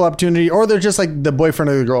like, "Oh, it's a cool opportunity," or they're just like the boyfriend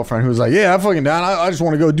or the girlfriend who's like, "Yeah, I'm fucking down. I just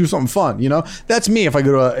want to go do something fun." You know, that's me if I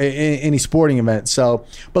go to any sporting event. So,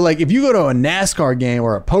 but like if you go to a NASCAR game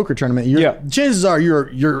or a poker tournament, chances are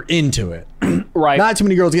you're into it. Right. Not too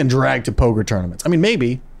many girls getting dragged to poker tournaments. I mean,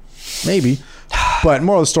 maybe, but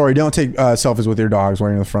moral of the story: don't take selfies with your dogs when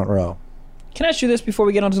you're in the front row. Can I ask you this before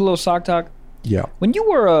we get onto the little sock talk? Yeah. When you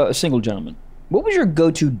were a single gentleman, what was your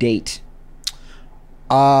go-to date?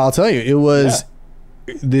 I'll tell you, it was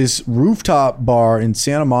this rooftop bar in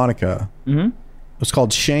Santa Monica. Mm-hmm. It was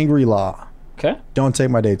called Shangri-La. Okay. Don't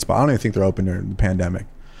take my date spot. I don't even think they're open during the pandemic.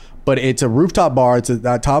 But it's a rooftop bar. It's at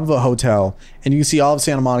the top of a hotel, and you can see all of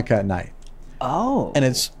Santa Monica at night. Oh. And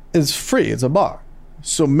it's free. It's a bar.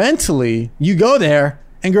 So mentally, you go there,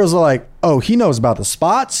 and girls are like, "Oh, he knows about the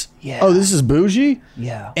spots. Yeah. Oh, this is bougie."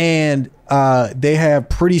 Yeah. And they have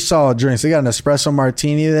pretty solid drinks. They got an espresso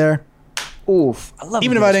martini there. Oof. I love.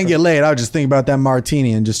 Even if I didn't get laid, I would just think about that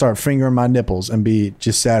martini and just start fingering my nipples and be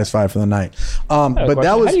just satisfied for the night. But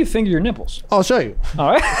that was. How do you finger your nipples? I'll show you.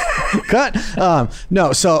 All right. Cut.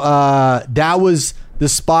 No. So that was the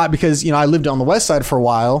spot because I lived on the west side for a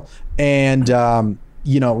while, and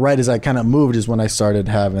right as I kind of moved is when I started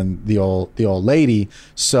having the old lady.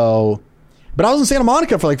 So. But I was in Santa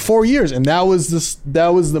Monica for like 4 years, and that was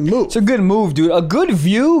the move. It's a good move, dude. A good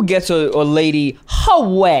view gets a lady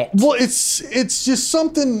wet. Well, it's just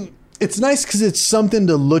something. It's nice because it's something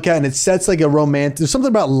to look at, and it sets like a romantic. There's something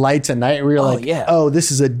about lights at night where you're oh,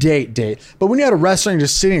 this is a date. But when you're at a restaurant, you're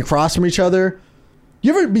just sitting across from each other.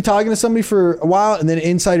 You ever be talking to somebody for a while, and then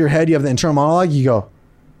inside your head you have the internal monologue. You go,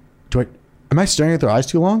 am I staring at their eyes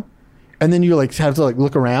too long? And then you like have to like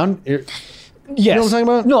look around. Yes. You know what I'm talking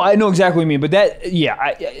about? No, I know exactly what you mean, but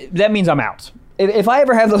that means I'm out. If I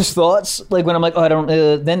ever have those thoughts, like when I'm like, oh, I don't,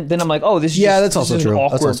 then I'm like, oh, this is that's also true.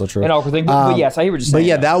 Awkward, that's also true. An awkward thing. But yes, I hear what you're saying. But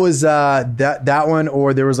yeah, that was that one,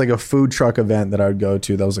 or there was like a food truck event that I would go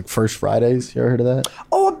to. That was like First Fridays. You ever heard of that?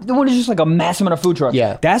 Oh, the one is just like a massive amount of food trucks.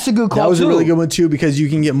 Yeah, that's a good call. That was too. a really good one too because you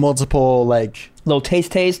can get multiple like. Little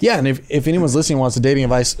taste. Yeah, and if anyone's listening wants a dating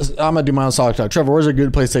advice, I'm gonna do my own sock talk. Trevor, where's a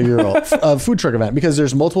good place to take your food truck event? Because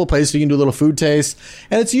there's multiple places you can do a little food taste,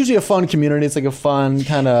 and it's usually a fun community. It's like a fun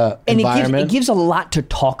kind of environment. It gives a lot to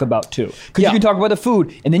talk about too, because you can talk about the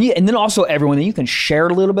food, and then also everyone. Then you can share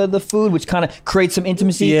a little bit of the food, which kind of creates some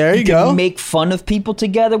intimacy. Yeah, there you go. Can make fun of people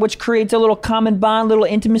together, which creates a little common bond, little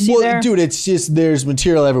intimacy there. Dude, it's just there's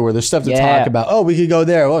material everywhere. There's stuff to talk about. Oh, we could go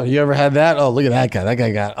there. Oh, you ever had that? Oh, look at that guy. That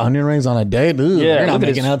guy got onion rings on a date. Ooh, you're not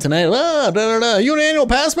making out tonight. You an annual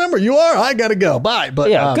pass member? You are? I gotta go. Bye. But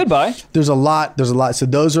goodbye. There's a lot. So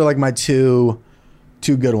those are like my two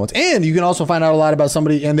good ones. And you can also find out a lot about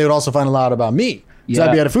somebody, and they would also find a lot about me. So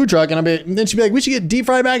I'd be at a food truck, and then she'd be like, "We should get deep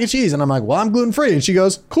fried mac and cheese," and I'm like, "Well, I'm gluten free," and she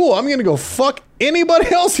goes, "Cool, I'm gonna go fuck anybody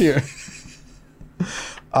else here."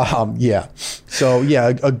 So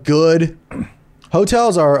a good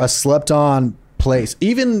hotels are a slept on place,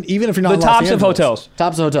 even if you're not the tops of hotels.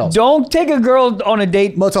 Tops of hotels. Don't take a girl on a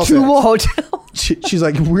date Motel to a hotel. She's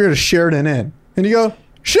like, we're at a Sheridan Inn, and you go,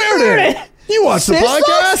 Sheridan. You watch the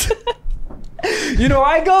podcast. You know where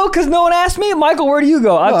I go because no one asked me. Michael, where do you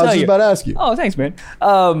go? I was just about to ask you. Oh, thanks, man.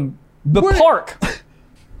 The park.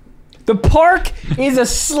 The park is a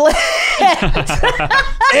slant.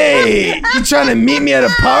 Hey, you trying to meet me at a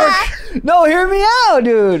park? No, hear me out,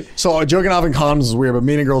 dude. So joking off in condoms is weird, but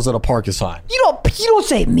meeting girls at a park is fine. You don't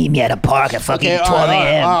say meet me at a park at fucking 12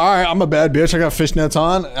 a.m. All right, I'm a bad bitch. I got fishnets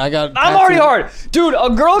on. I'm already hard. Dude, a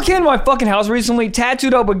girl came to my fucking house recently,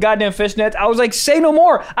 tattooed up with goddamn fishnets. I was like, say no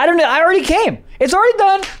more. I don't know. I already came. It's already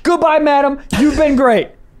done. Goodbye, madam. You've been great.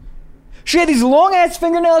 She had these long ass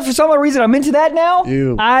fingernails for some reason. I'm into that now.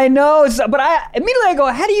 Ew. I know, but I immediately go,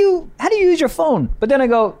 how do you use your phone? But then I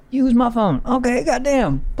go, use my phone. Okay,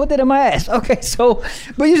 goddamn, put that in my ass. Okay, so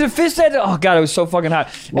but using fishnets. Oh god, it was so fucking hot.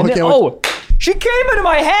 And then, she came into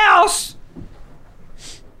my house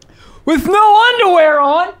with no underwear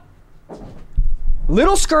on.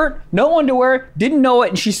 Little skirt, no underwear, didn't know it,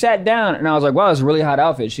 and she sat down, and I was like, wow, that's a really hot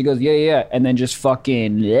outfit. She goes, yeah, and then just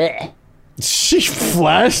fucking bleh. She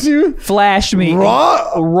flashed you? Flashed me.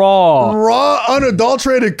 Raw,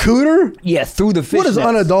 unadulterated cooter? Yeah, through the fish. What does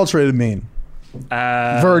unadulterated mean?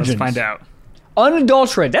 Virgins. Let's find out.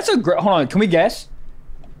 Unadulterated. That's a great. Hold on. Can we guess?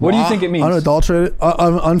 What do you think it means? Unadulterated,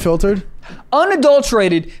 unfiltered.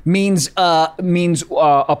 Unadulterated means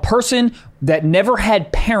a person that never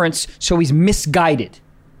had parents, so he's misguided.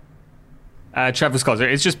 Travis calls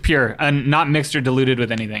it. It's just pure, not mixed or diluted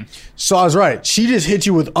with anything. So I was right. She just hit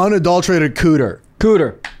you with unadulterated cooter.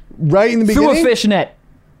 Right in the beginning? Through a fishnet.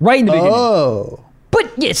 Right in the beginning. Oh.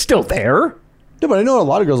 But yeah, it's still there. No, but I know a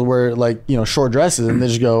lot of girls will wear short dresses and they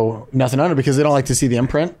just go nothing under because they don't like to see the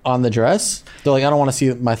imprint on the dress. They're like, I don't want to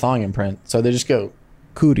see my thong imprint. So they just go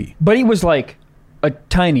cootie. But it was like a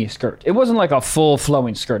tiny skirt. It wasn't like a full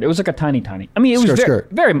flowing skirt. It was like a tiny. I mean, it was very,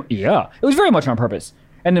 it was very much on purpose.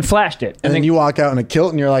 And then flashed it. And then you walk out in a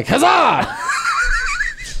kilt and you're like, huzzah!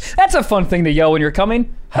 That's a fun thing to yell when you're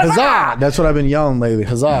coming. Huzzah! That's what I've been yelling lately.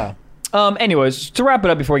 Huzzah. Anyways, to wrap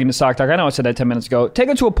it up before we get into sock talk, I know I said that 10 minutes ago. Take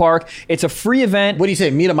it to a park. It's a free event. What do you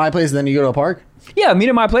say? Meet at my place and then you go to a park? Yeah, meet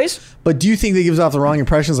at my place. But do you think that gives off the wrong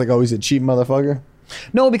impressions? Like, oh, he's a cheap motherfucker?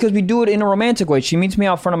 No, because we do it in a romantic way. She meets me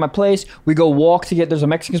out front of my place. We go walk to get, there's a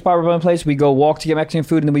Mexican spot right by my place. We go walk to get Mexican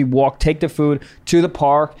food, and then we take the food to the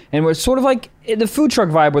park. And we're sort of like the food truck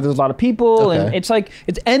vibe where there's a lot of people. Okay. And it's like,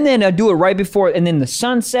 and then I do it right before, and then the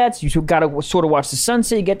sun sets. You got to sort of watch the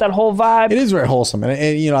sunset. You get that whole vibe. It is very wholesome.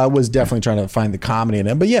 And I was definitely trying to find the comedy in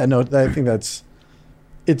it. But yeah, no, I think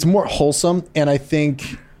it's more wholesome. And I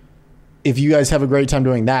think if you guys have a great time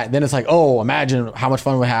doing that, then it's like, oh, imagine how much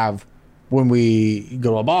fun we have when we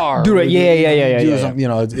go to a bar. Do it, yeah.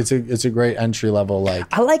 It's a great entry level. Like,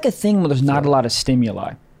 I like a thing where there's not a lot of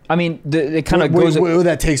stimuli. I mean, it kind of goes.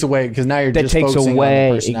 That takes away because now you're just focusing on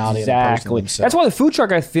the personality exactly. of the person. That's why the food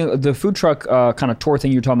truck. I feel the food truck kind of tour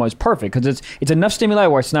thing you're talking about is perfect because it's enough stimuli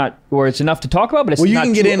where it's enough to talk about, but it's you not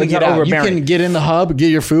can get in and get out. You overbearing. can get in the hub, get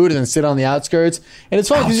your food, and then sit on the outskirts, and it's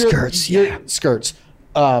fun Outskirts, you're skirts.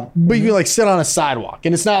 But you can like sit on a sidewalk,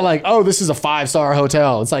 and it's not like, oh, this is a 5-star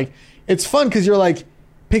hotel. It's like. It's fun because you're like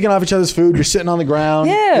picking off each other's food. You're sitting on the ground.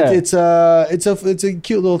 Yeah, it's a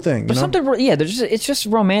cute little thing. But it's just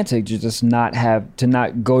romantic to just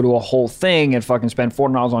not go to a whole thing and fucking spend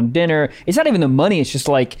 $400 on dinner. It's not even the money. It's just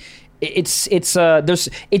like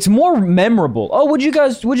it's more memorable. Oh, what'd you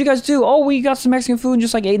guys do? Oh, we got some Mexican food and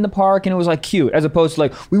just like ate in the park and it was like cute, as opposed to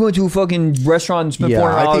like we went to a fucking restaurant and spent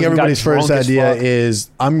 $400. I think everybody's first idea is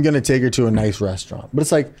I'm gonna take her to a nice restaurant, but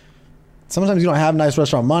it's like. Sometimes you don't have nice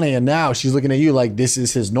restaurant money, and now she's looking at you like this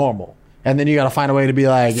is his normal. And then you got to find a way to be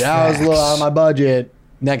like, I was a little out of my budget.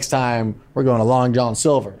 Next time, we're going to Long John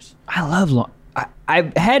Silver's. I love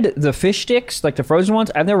I've had the fish sticks, like the frozen ones.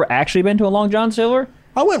 I've never actually been to a Long John Silver.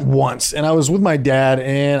 I went once, and I was with my dad,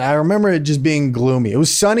 and I remember it just being gloomy. It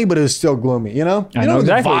was sunny, but it was still gloomy, you know? I know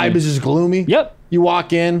exactly. The vibe is just gloomy. Yep. You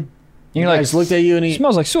walk in, you're like, just looked at you, and he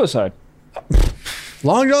smells like suicide.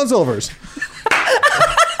 Long John Silver's.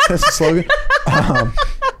 That's the slogan.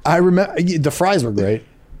 I remember the fries were great.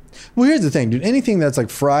 Well, here's the thing, dude. Anything that's like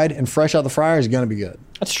fried and fresh out the fryer is gonna be good.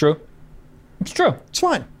 That's true. It's true. It's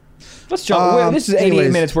fine. Let's jump. This is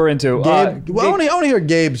 88 minutes we're into. Gabe, I want to hear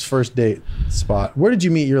Gabe's first date spot. Where did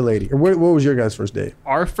you meet your lady, or what was your guys' first date?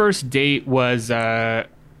 Our first date was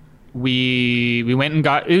we went and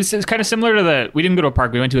got. It was kind of similar to we didn't go to a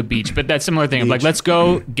park. We went to a beach, but that similar thing of like let's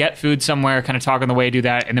go get food somewhere, kind of talk on the way, do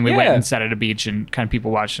that, and then we went and sat at a beach and kind of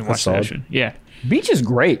people watched the ocean. Yeah, beach is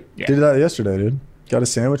great. Yeah. Did that yesterday, dude. Got a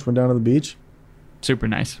sandwich, went down to the beach. Super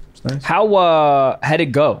nice. It's nice. How'd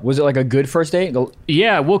it go? Was it like a good first date?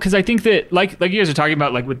 Yeah, well, because I think that like you guys are talking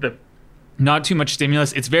about, like with the not too much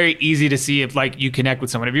stimulus, it's very easy to see if like you connect with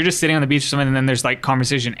someone. If you're just sitting on the beach with someone and then there's like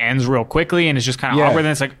conversation ends real quickly and it's just kind of awkward,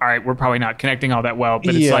 then it's like, all right, we're probably not connecting all that well.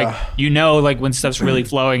 But it's like, like when stuff's really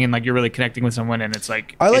flowing and like you're really connecting with someone and it's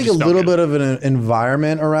like I like a little bit of an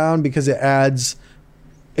environment around because it adds.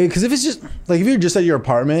 Because if it's just like if you're just at your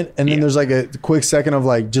apartment and then there's like a quick second of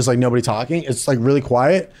like just like nobody talking, it's like really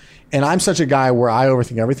quiet. And I'm such a guy where I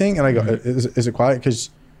overthink everything and I go, is it quiet? Because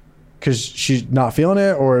she's not feeling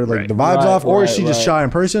it or like the vibe's off or is she just shy in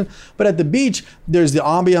person. But at the beach, there's the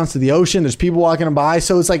ambiance of the ocean. There's people walking by.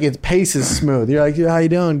 So it's like its pace is smooth. You're like, how you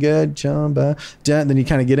doing? Good. Chilling. Then you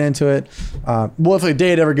kind of get into it. Well, if a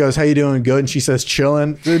date ever goes, how you doing? Good. And she says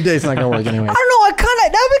chilling, the date's not going to work anyway. I don't know.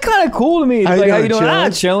 That'd be kind of cool to me. How you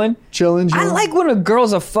doing? Chilling? Chilling. I like when a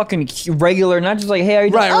girl's a fucking regular, not just like, hey, how you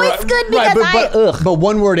doing? It's good because but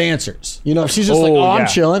one word answers. You know, if she's just I'm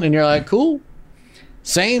chilling and you're like, cool.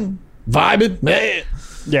 Same. vibing.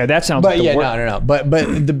 Yeah, that sounds. But like yeah, the worst. no.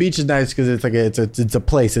 But the beach is nice because it's like it's a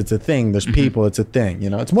place, it's a thing. There's people, it's a thing. You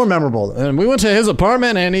know, it's more memorable. And we went to his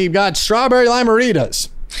apartment and he got strawberry limeritas.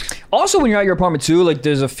 Also, when you're at your apartment too, like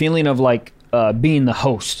there's a feeling of like being the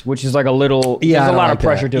host, which is like a little. Yeah, there's a lot like of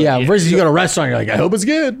pressure that. to it. Yeah, versus you go to a restaurant, you're like, I hope it's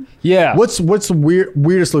good. Yeah. What's the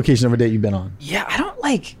weirdest location of a date you've been on? Yeah, I don't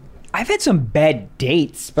like. I've had some bad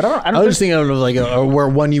dates, but I don't. I was just thinking of like where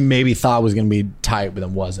one you maybe thought was gonna be tight, but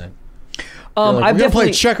then wasn't. Like, I've we're gonna play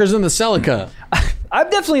definitely checkers in the Celica.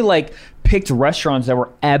 I've definitely like picked restaurants that were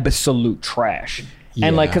absolute trash.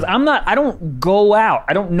 And like, cause I don't go out.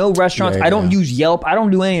 I don't know restaurants. Yeah, I don't use Yelp. I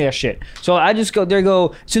don't do any of that shit. So I just go,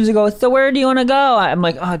 as soon as they go, so where do you want to go? I'm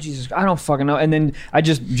like, oh Jesus, I don't fucking know. And then I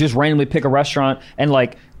just randomly pick a restaurant and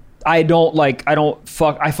like, I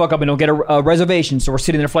fuck up and don't get a reservation. So we're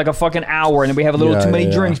sitting there for like a fucking hour and then we have a little too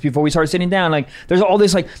many drinks before we start sitting down. Like there's all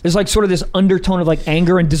this there's sort of this undertone of like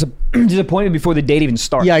anger and disappointment before the date even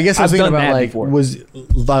starts. Yeah, I guess I was thinking about like before.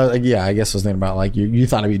 I guess I was thinking about like you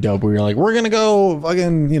thought it'd be dope. We were like, we're gonna go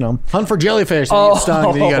fucking hunt for jellyfish and you get stung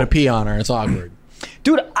and then you gotta pee on her. It's awkward.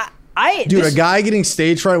 Dude, A guy getting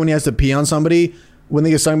stage fright when he has to pee on somebody when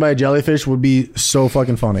they get stung by a jellyfish would be so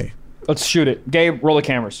fucking funny. Let's shoot it. Gabe, roll the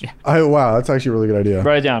cameras. Wow, that's actually a really good idea.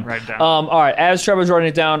 Write it down. All right, as Trevor's writing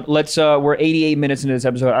it down, we're 88 minutes into this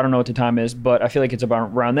episode. I don't know what the time is, but I feel like it's about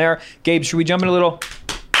around there. Gabe, should we jump in a little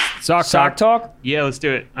sock talk? Yeah, let's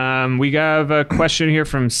do it. We have a question here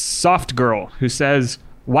from Soft Girl who says,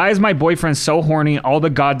 why is my boyfriend so horny all the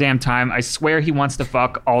goddamn time? I swear he wants to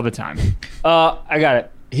fuck all the time. I got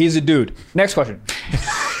it. He's a dude. Next question.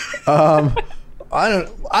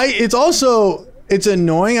 It's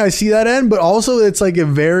annoying. I see that end, but also it's like a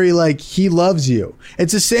very like he loves you.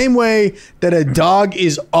 It's the same way that a dog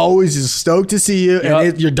is always stoked to see you,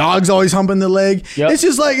 and your dog's always humping the leg. Yep. It's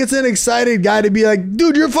just like it's an excited guy to be like,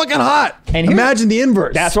 dude, you're fucking hot. And imagine the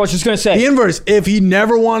inverse. That's what I was just gonna say. The inverse. If he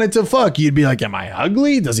never wanted to fuck, you'd be like, am I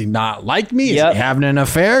ugly? Does he not like me? Is he having an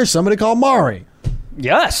affair? Somebody call Mari.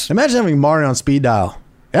 Yes. Imagine having Mari on speed dial.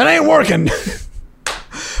 It ain't working.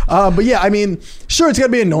 But yeah, I mean, sure, it's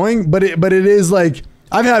gotta be annoying, but it is like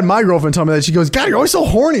I've had my girlfriend tell me that. She goes, God, you're always so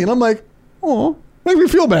horny, and I'm like, oh, make me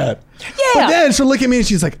feel bad. Yeah. But then she'll look at me and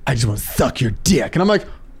she's like, I just want to suck your dick, and I'm like,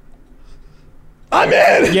 I'm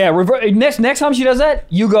in. Yeah. Next time she does that,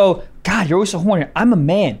 you go, God, you're always so horny. I'm a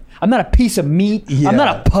man. I'm not a piece of meat. Yeah. I'm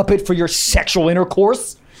not a puppet for your sexual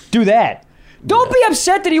intercourse. Do that. Don't be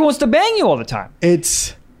upset that he wants to bang you all the time. I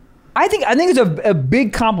think it's a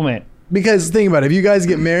big compliment. Because think about it, if you guys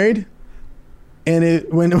get married and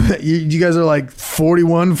when you guys are like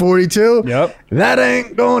 41, 42, that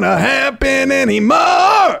ain't gonna happen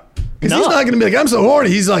anymore. Because he's not gonna be like, I'm so horny.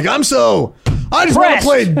 He's like, I just want to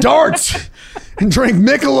play darts and drink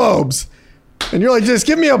Michelob's. And you're like, just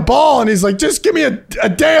give me a ball. And he's like, just give me a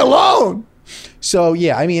day alone. So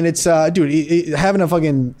yeah, I mean, it's dude, having a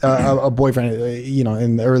fucking a boyfriend,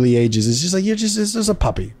 in the early ages is just like it's just a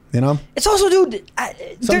puppy, It's also, dude.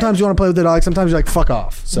 Sometimes you want to play with the dog. Sometimes you're like, fuck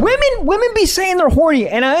off. So. Women be saying they're horny,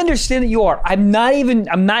 and I understand that you are. I'm not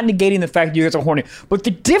negating the fact that you guys are horny, but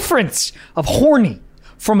the difference of horny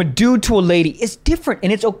from a dude to a lady is different,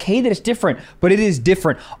 and it's okay that it's different, but it is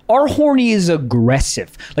different. Our horny is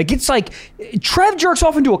aggressive. Like, it's like Trev jerks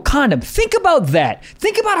off into a condom. Think about that.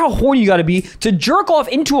 Think about how horny you got to be to jerk off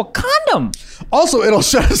into a condom. Also, it'll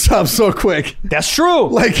shut us up so quick. That's true.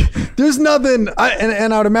 Like, there's nothing,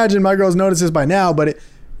 and I would imagine my girls notice this by now, but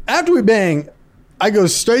after we bang, I go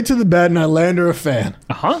straight to the bed and I lay under a fan.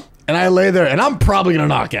 And I lay there, and I'm probably going to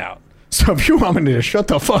knock out. So if you want me to shut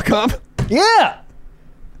the fuck up. Yeah.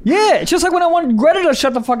 Yeah, it's just like when I wanted Greta to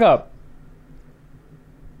shut the fuck up.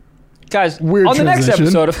 Guys, weird on the next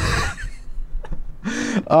episode of...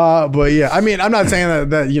 but yeah, I mean, I'm not saying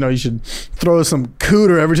that you should throw some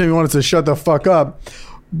cooter every time you want it to shut the fuck up.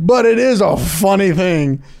 But it is a funny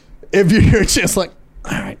thing if you're just like,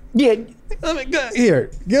 all right. Yeah. Here,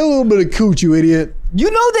 get a little bit of cooch, you idiot. You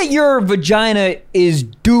know that your vagina is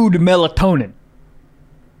dude melatonin.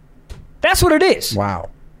 That's what it is. Wow.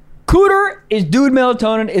 Cooter is dude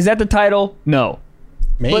melatonin. Is that the title? No.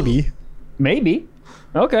 Maybe. But maybe.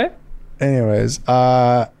 Okay. Anyways,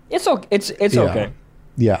 it's okay. It's okay.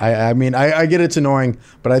 Yeah, I mean, I get it's annoying,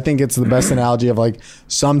 but I think it's the best analogy of like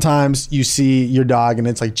sometimes you see your dog and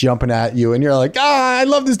it's like jumping at you and you're like, I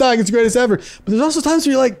love this dog, it's the greatest ever. But there's also times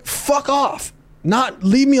where you're like, fuck off,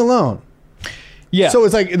 leave me alone. Yeah. So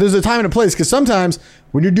it's like there's a time and a place, because sometimes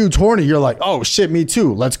when your dude's horny, you're like, oh shit, me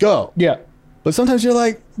too, let's go. Yeah. But sometimes you're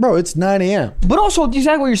like, bro, it's 9 a.m. But also,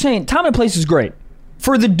 exactly what you're saying, time and place is great.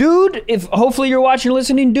 For the dude, if hopefully you're watching,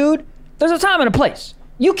 listening, dude, there's a time and a place.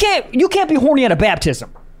 You can't be horny at a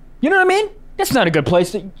baptism. You know what I mean? That's not a good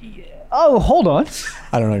place to. Oh, hold on.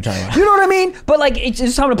 I don't know what you're talking about. You know what I mean? But like,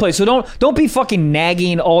 it's time to play. So don't be fucking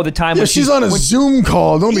nagging all the time. Yeah, she's on a Zoom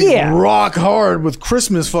call. Don't be Yeah. rock hard with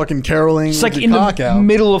Christmas fucking caroling. It's with like your in the cock out.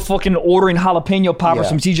 middle of fucking ordering jalapeno poppers Yeah.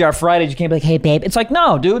 from TGI Fridays. You can't be like, hey babe. It's like,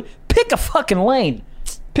 no, dude. Pick a fucking lane.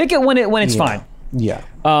 Pick it when it's fine. Yeah.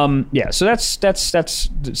 Yeah. So that's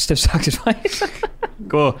stiff socks advice.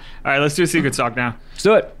 Cool. All right, let's do a secret sock now. Let's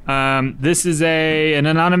do it. This is an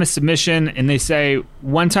anonymous submission, and they say,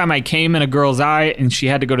 one time I came in a girl's eye, and she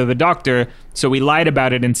had to go to the doctor, so we lied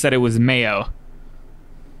about it and said it was mayo.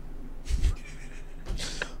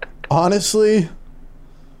 Honestly,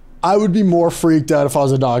 I would be more freaked out if I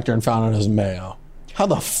was a doctor and found out it was mayo. How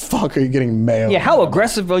the fuck are you getting mayo? Yeah. How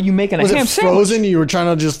aggressive are you making a was ham it sandwich? frozen? You were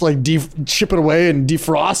trying to just like chip it away and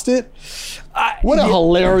defrost it? What a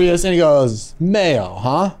hilarious. And he goes, mayo,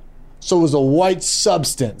 huh? So it was a white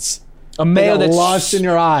substance. A mayo that that's lodged in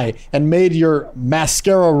your eye and made your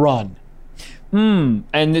mascara run. And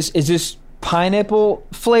this pineapple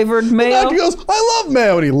flavored mayo? Doctor goes, I love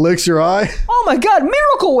mayo. And he licks your eye. Oh my god,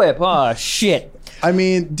 Miracle Whip! Oh shit. I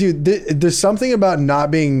mean, dude, there's something about not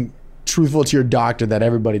being truthful to your doctor that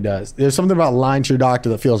everybody does. There's something about lying to your doctor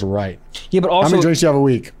that feels right. Yeah, but How also many drinks do you have a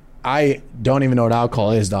week? I don't even know what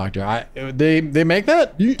alcohol is, doctor. They make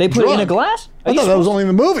that? they put it in a glass? I thought that was only in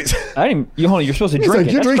the movies. I didn't even, hold on, you're supposed to He's drink like,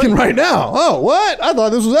 it. you're That's drinking crazy. right now. Oh, what? I thought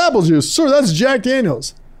this was apple juice. Sir, that's Jack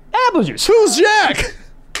Daniels. Apple juice. Who's Jack?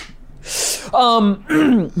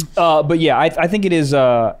 But yeah, I think it is.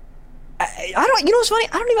 I don't. You know what's funny?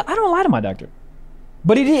 I don't lie to my doctor.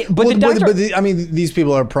 But it is. But the doctor. I mean, these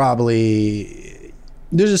people are probably.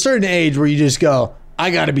 There's a certain age where you just go, I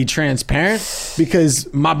got to be transparent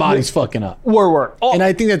because my body's fucking up. Word. Oh, And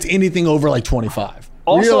I think that's anything over like 25.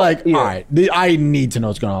 Where Also, you're like, yeah. all right, I need to know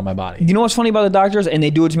what's going on in my body. you know what's funny about the doctors, and they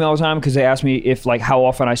do it to me all the time because they ask me if like how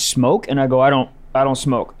often I smoke, and I go, I don't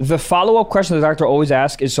smoke. The follow-up question the doctor always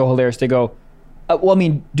asks is so hilarious. They go, well, I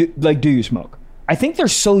mean, do you smoke? I think they're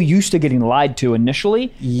so used to getting lied to initially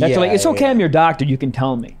that they're like, it's okay, I'm your doctor, you can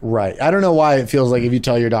tell me. Right. I don't know why it feels like if you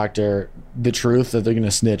tell your doctor the truth that they're going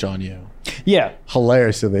to snitch on you. Yeah,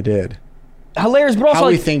 Hilarious if they did. hilarious, but also How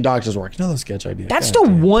we like, think doctors work. You know, the sketch idea. That's God the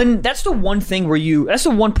damn. one. That's the one thing where you. That's the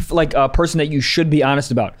one like person that you should be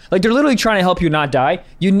honest about. Like they're literally trying to help you not die.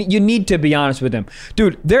 You need to be honest with them,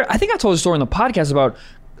 dude. I think I told a story in the podcast about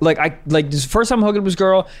this first time I hooked up with this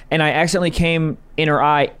girl and I accidentally came in her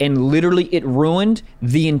eye and literally it ruined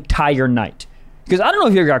the entire night. Because I don't know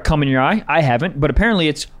if you ever got cum in your eye. I haven't, but apparently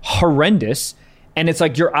it's horrendous, and it's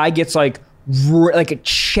like your eye gets like a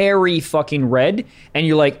cherry fucking red, and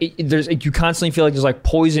you're like you constantly feel like there's like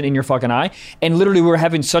poison in your fucking eye. And literally we were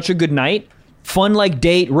having such a good night, fun like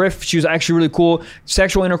date riff. She was actually really cool,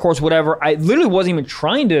 sexual intercourse, whatever. I literally wasn't even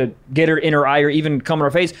trying to get her in her eye or even come in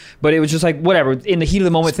her face, but it was just like whatever. In the heat of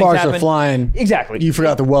the moment, Sparks things happen. are flying. Exactly. You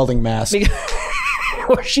forgot the welding mask.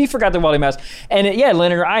 Or she forgot the welding mask, and it landed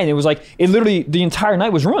in her eye, and it was like it literally the entire night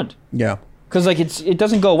was ruined. Yeah. Because like it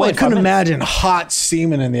doesn't go away. Well, I in 5 couldn't minutes. imagine hot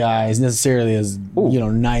semen in the eyes necessarily as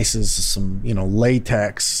nice as some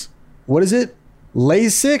latex. What is it?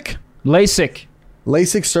 LASIK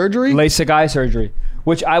surgery. LASIK eye surgery,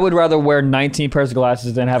 which I would rather wear 19 pairs of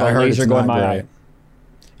glasses than have I a heard laser it's go in not my great. eye.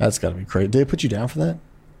 That's got to be crazy. Did they put you down for that?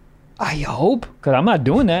 I hope, because I'm not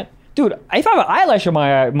doing that, dude. If I have an eyelash in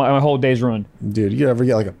my eye, my whole day's ruined. Dude, you ever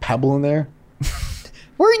get like a pebble in there?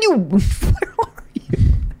 Where are you? Where are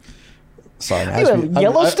you? Sorry, You have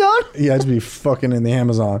Yellowstone? Yeah, I'd just be fucking in the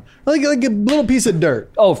Amazon, like a little piece of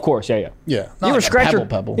dirt. Oh, of course, yeah. Yeah, You ever scratch your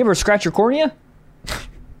pebble? You ever scratch your cornea?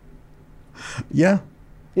 Yeah,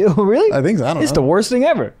 Really? I think so. I don't It's know. the worst thing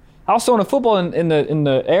ever. I was throwing a football in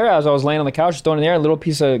the air as I was laying on the couch, throwing it in the air. A little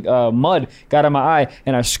piece of mud got in my eye,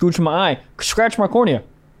 and I scooched my eye, scratched my cornea.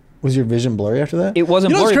 Was your vision blurry after that? It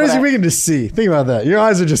wasn't You know what's blurry, crazy? but We can just see. Think about that. Your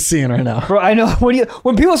eyes are just seeing right now. Bro, I know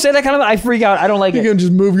when people say that kind of, I freak out. I don't like You it. can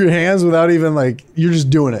just move your hands without even like you're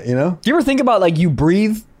just doing it. You know? Do you ever think about like you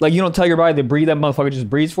breathe, like you don't tell your body to breathe, that motherfucker just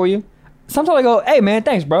breathes for you? Sometimes I go, hey man,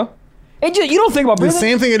 thanks, bro. You don't think about The breathing.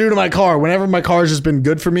 same thing I do to my car. Whenever my car's just been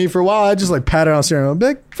good for me for a while, I just like pat it on the steering wheel. I'm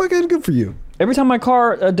like, fucking good for you. Every time my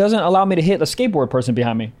car doesn't allow me to hit a skateboard person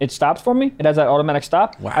behind me, it stops for me. It has that automatic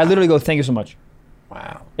stop. Wow. I literally go, thank you so much.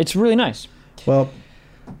 Wow. It's really nice. Well,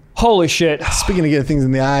 Holy shit. speaking of getting things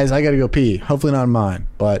in the eyes, I got to go pee. Hopefully not in mine.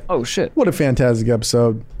 But Oh shit. what a fantastic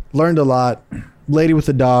episode. Learned a lot. Lady with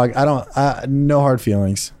the dog. No hard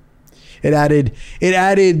feelings. It added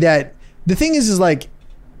that the thing is like,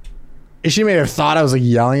 she may have thought I was like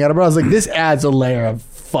yelling at her, but I was like, this adds a layer of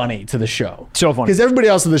funny to the show. So funny. Because everybody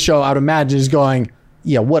else in the show, I would imagine, is going,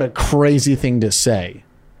 yeah, what a crazy thing to say.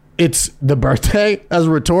 it's the birthday as a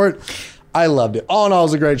retort. I loved it. All in all, it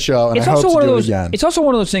was a great show, and It's I hope also to one of do those. it again. It's also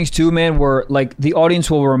one of those things too, man, where like the audience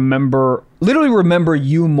will literally remember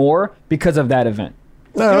you more because of that event.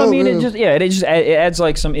 You know what I mean? It adds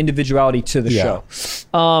like some individuality to the show.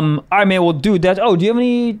 All right, man. Well, dude, do you have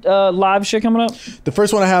any live shit coming up? The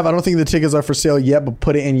first one I have, I don't think the tickets are for sale yet, but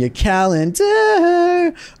put it in your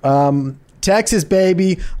calendar. Texas,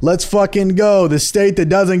 baby. Let's fucking go. The state that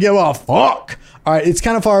doesn't give a fuck. All right, it's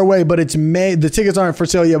kind of far away, but it's May. The tickets aren't for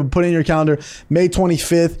sale yet, but put it in your calendar. May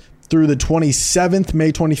 25th through the 27th.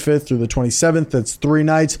 May 25th through the 27th. That's 3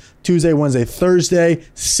 nights. Tuesday, Wednesday, Thursday.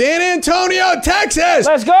 San Antonio, Texas.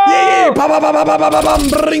 Let's go. Yeah.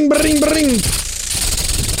 Bring, bring, bring.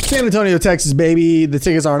 San Antonio, Texas, baby. The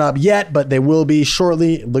tickets aren't up yet, but they will be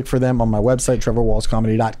shortly. Look for them on my website,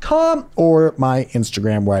 trevorwallscomedy.com, or my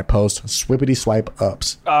Instagram where I post swippity swipe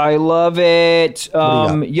ups. I love it. May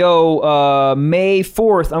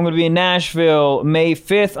 4th, I'm going to be in Nashville. May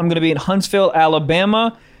 5th, I'm going to be in Huntsville,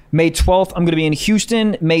 Alabama. May 12th, I'm going to be in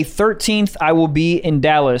Houston. May 13th, I will be in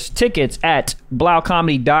Dallas. Tickets at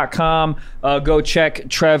blaucomedy.com. Go check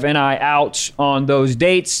Trev and I out on those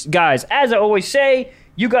dates. Guys, as I always say,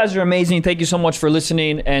 you guys are amazing. Thank you so much for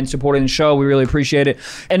listening and supporting the show. We really appreciate it.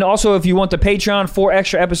 And also, if you want the Patreon, 4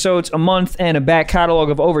 extra episodes a month and a back catalog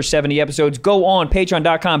of over 70 episodes, go on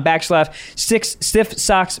patreon.com/Stiff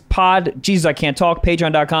Socks Pod. Jesus, I can't talk.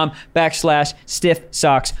 Patreon.com/Stiff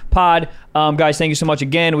Socks Pod. Guys, thank you so much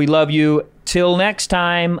again. We love you. Till next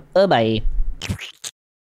time. Bye-bye.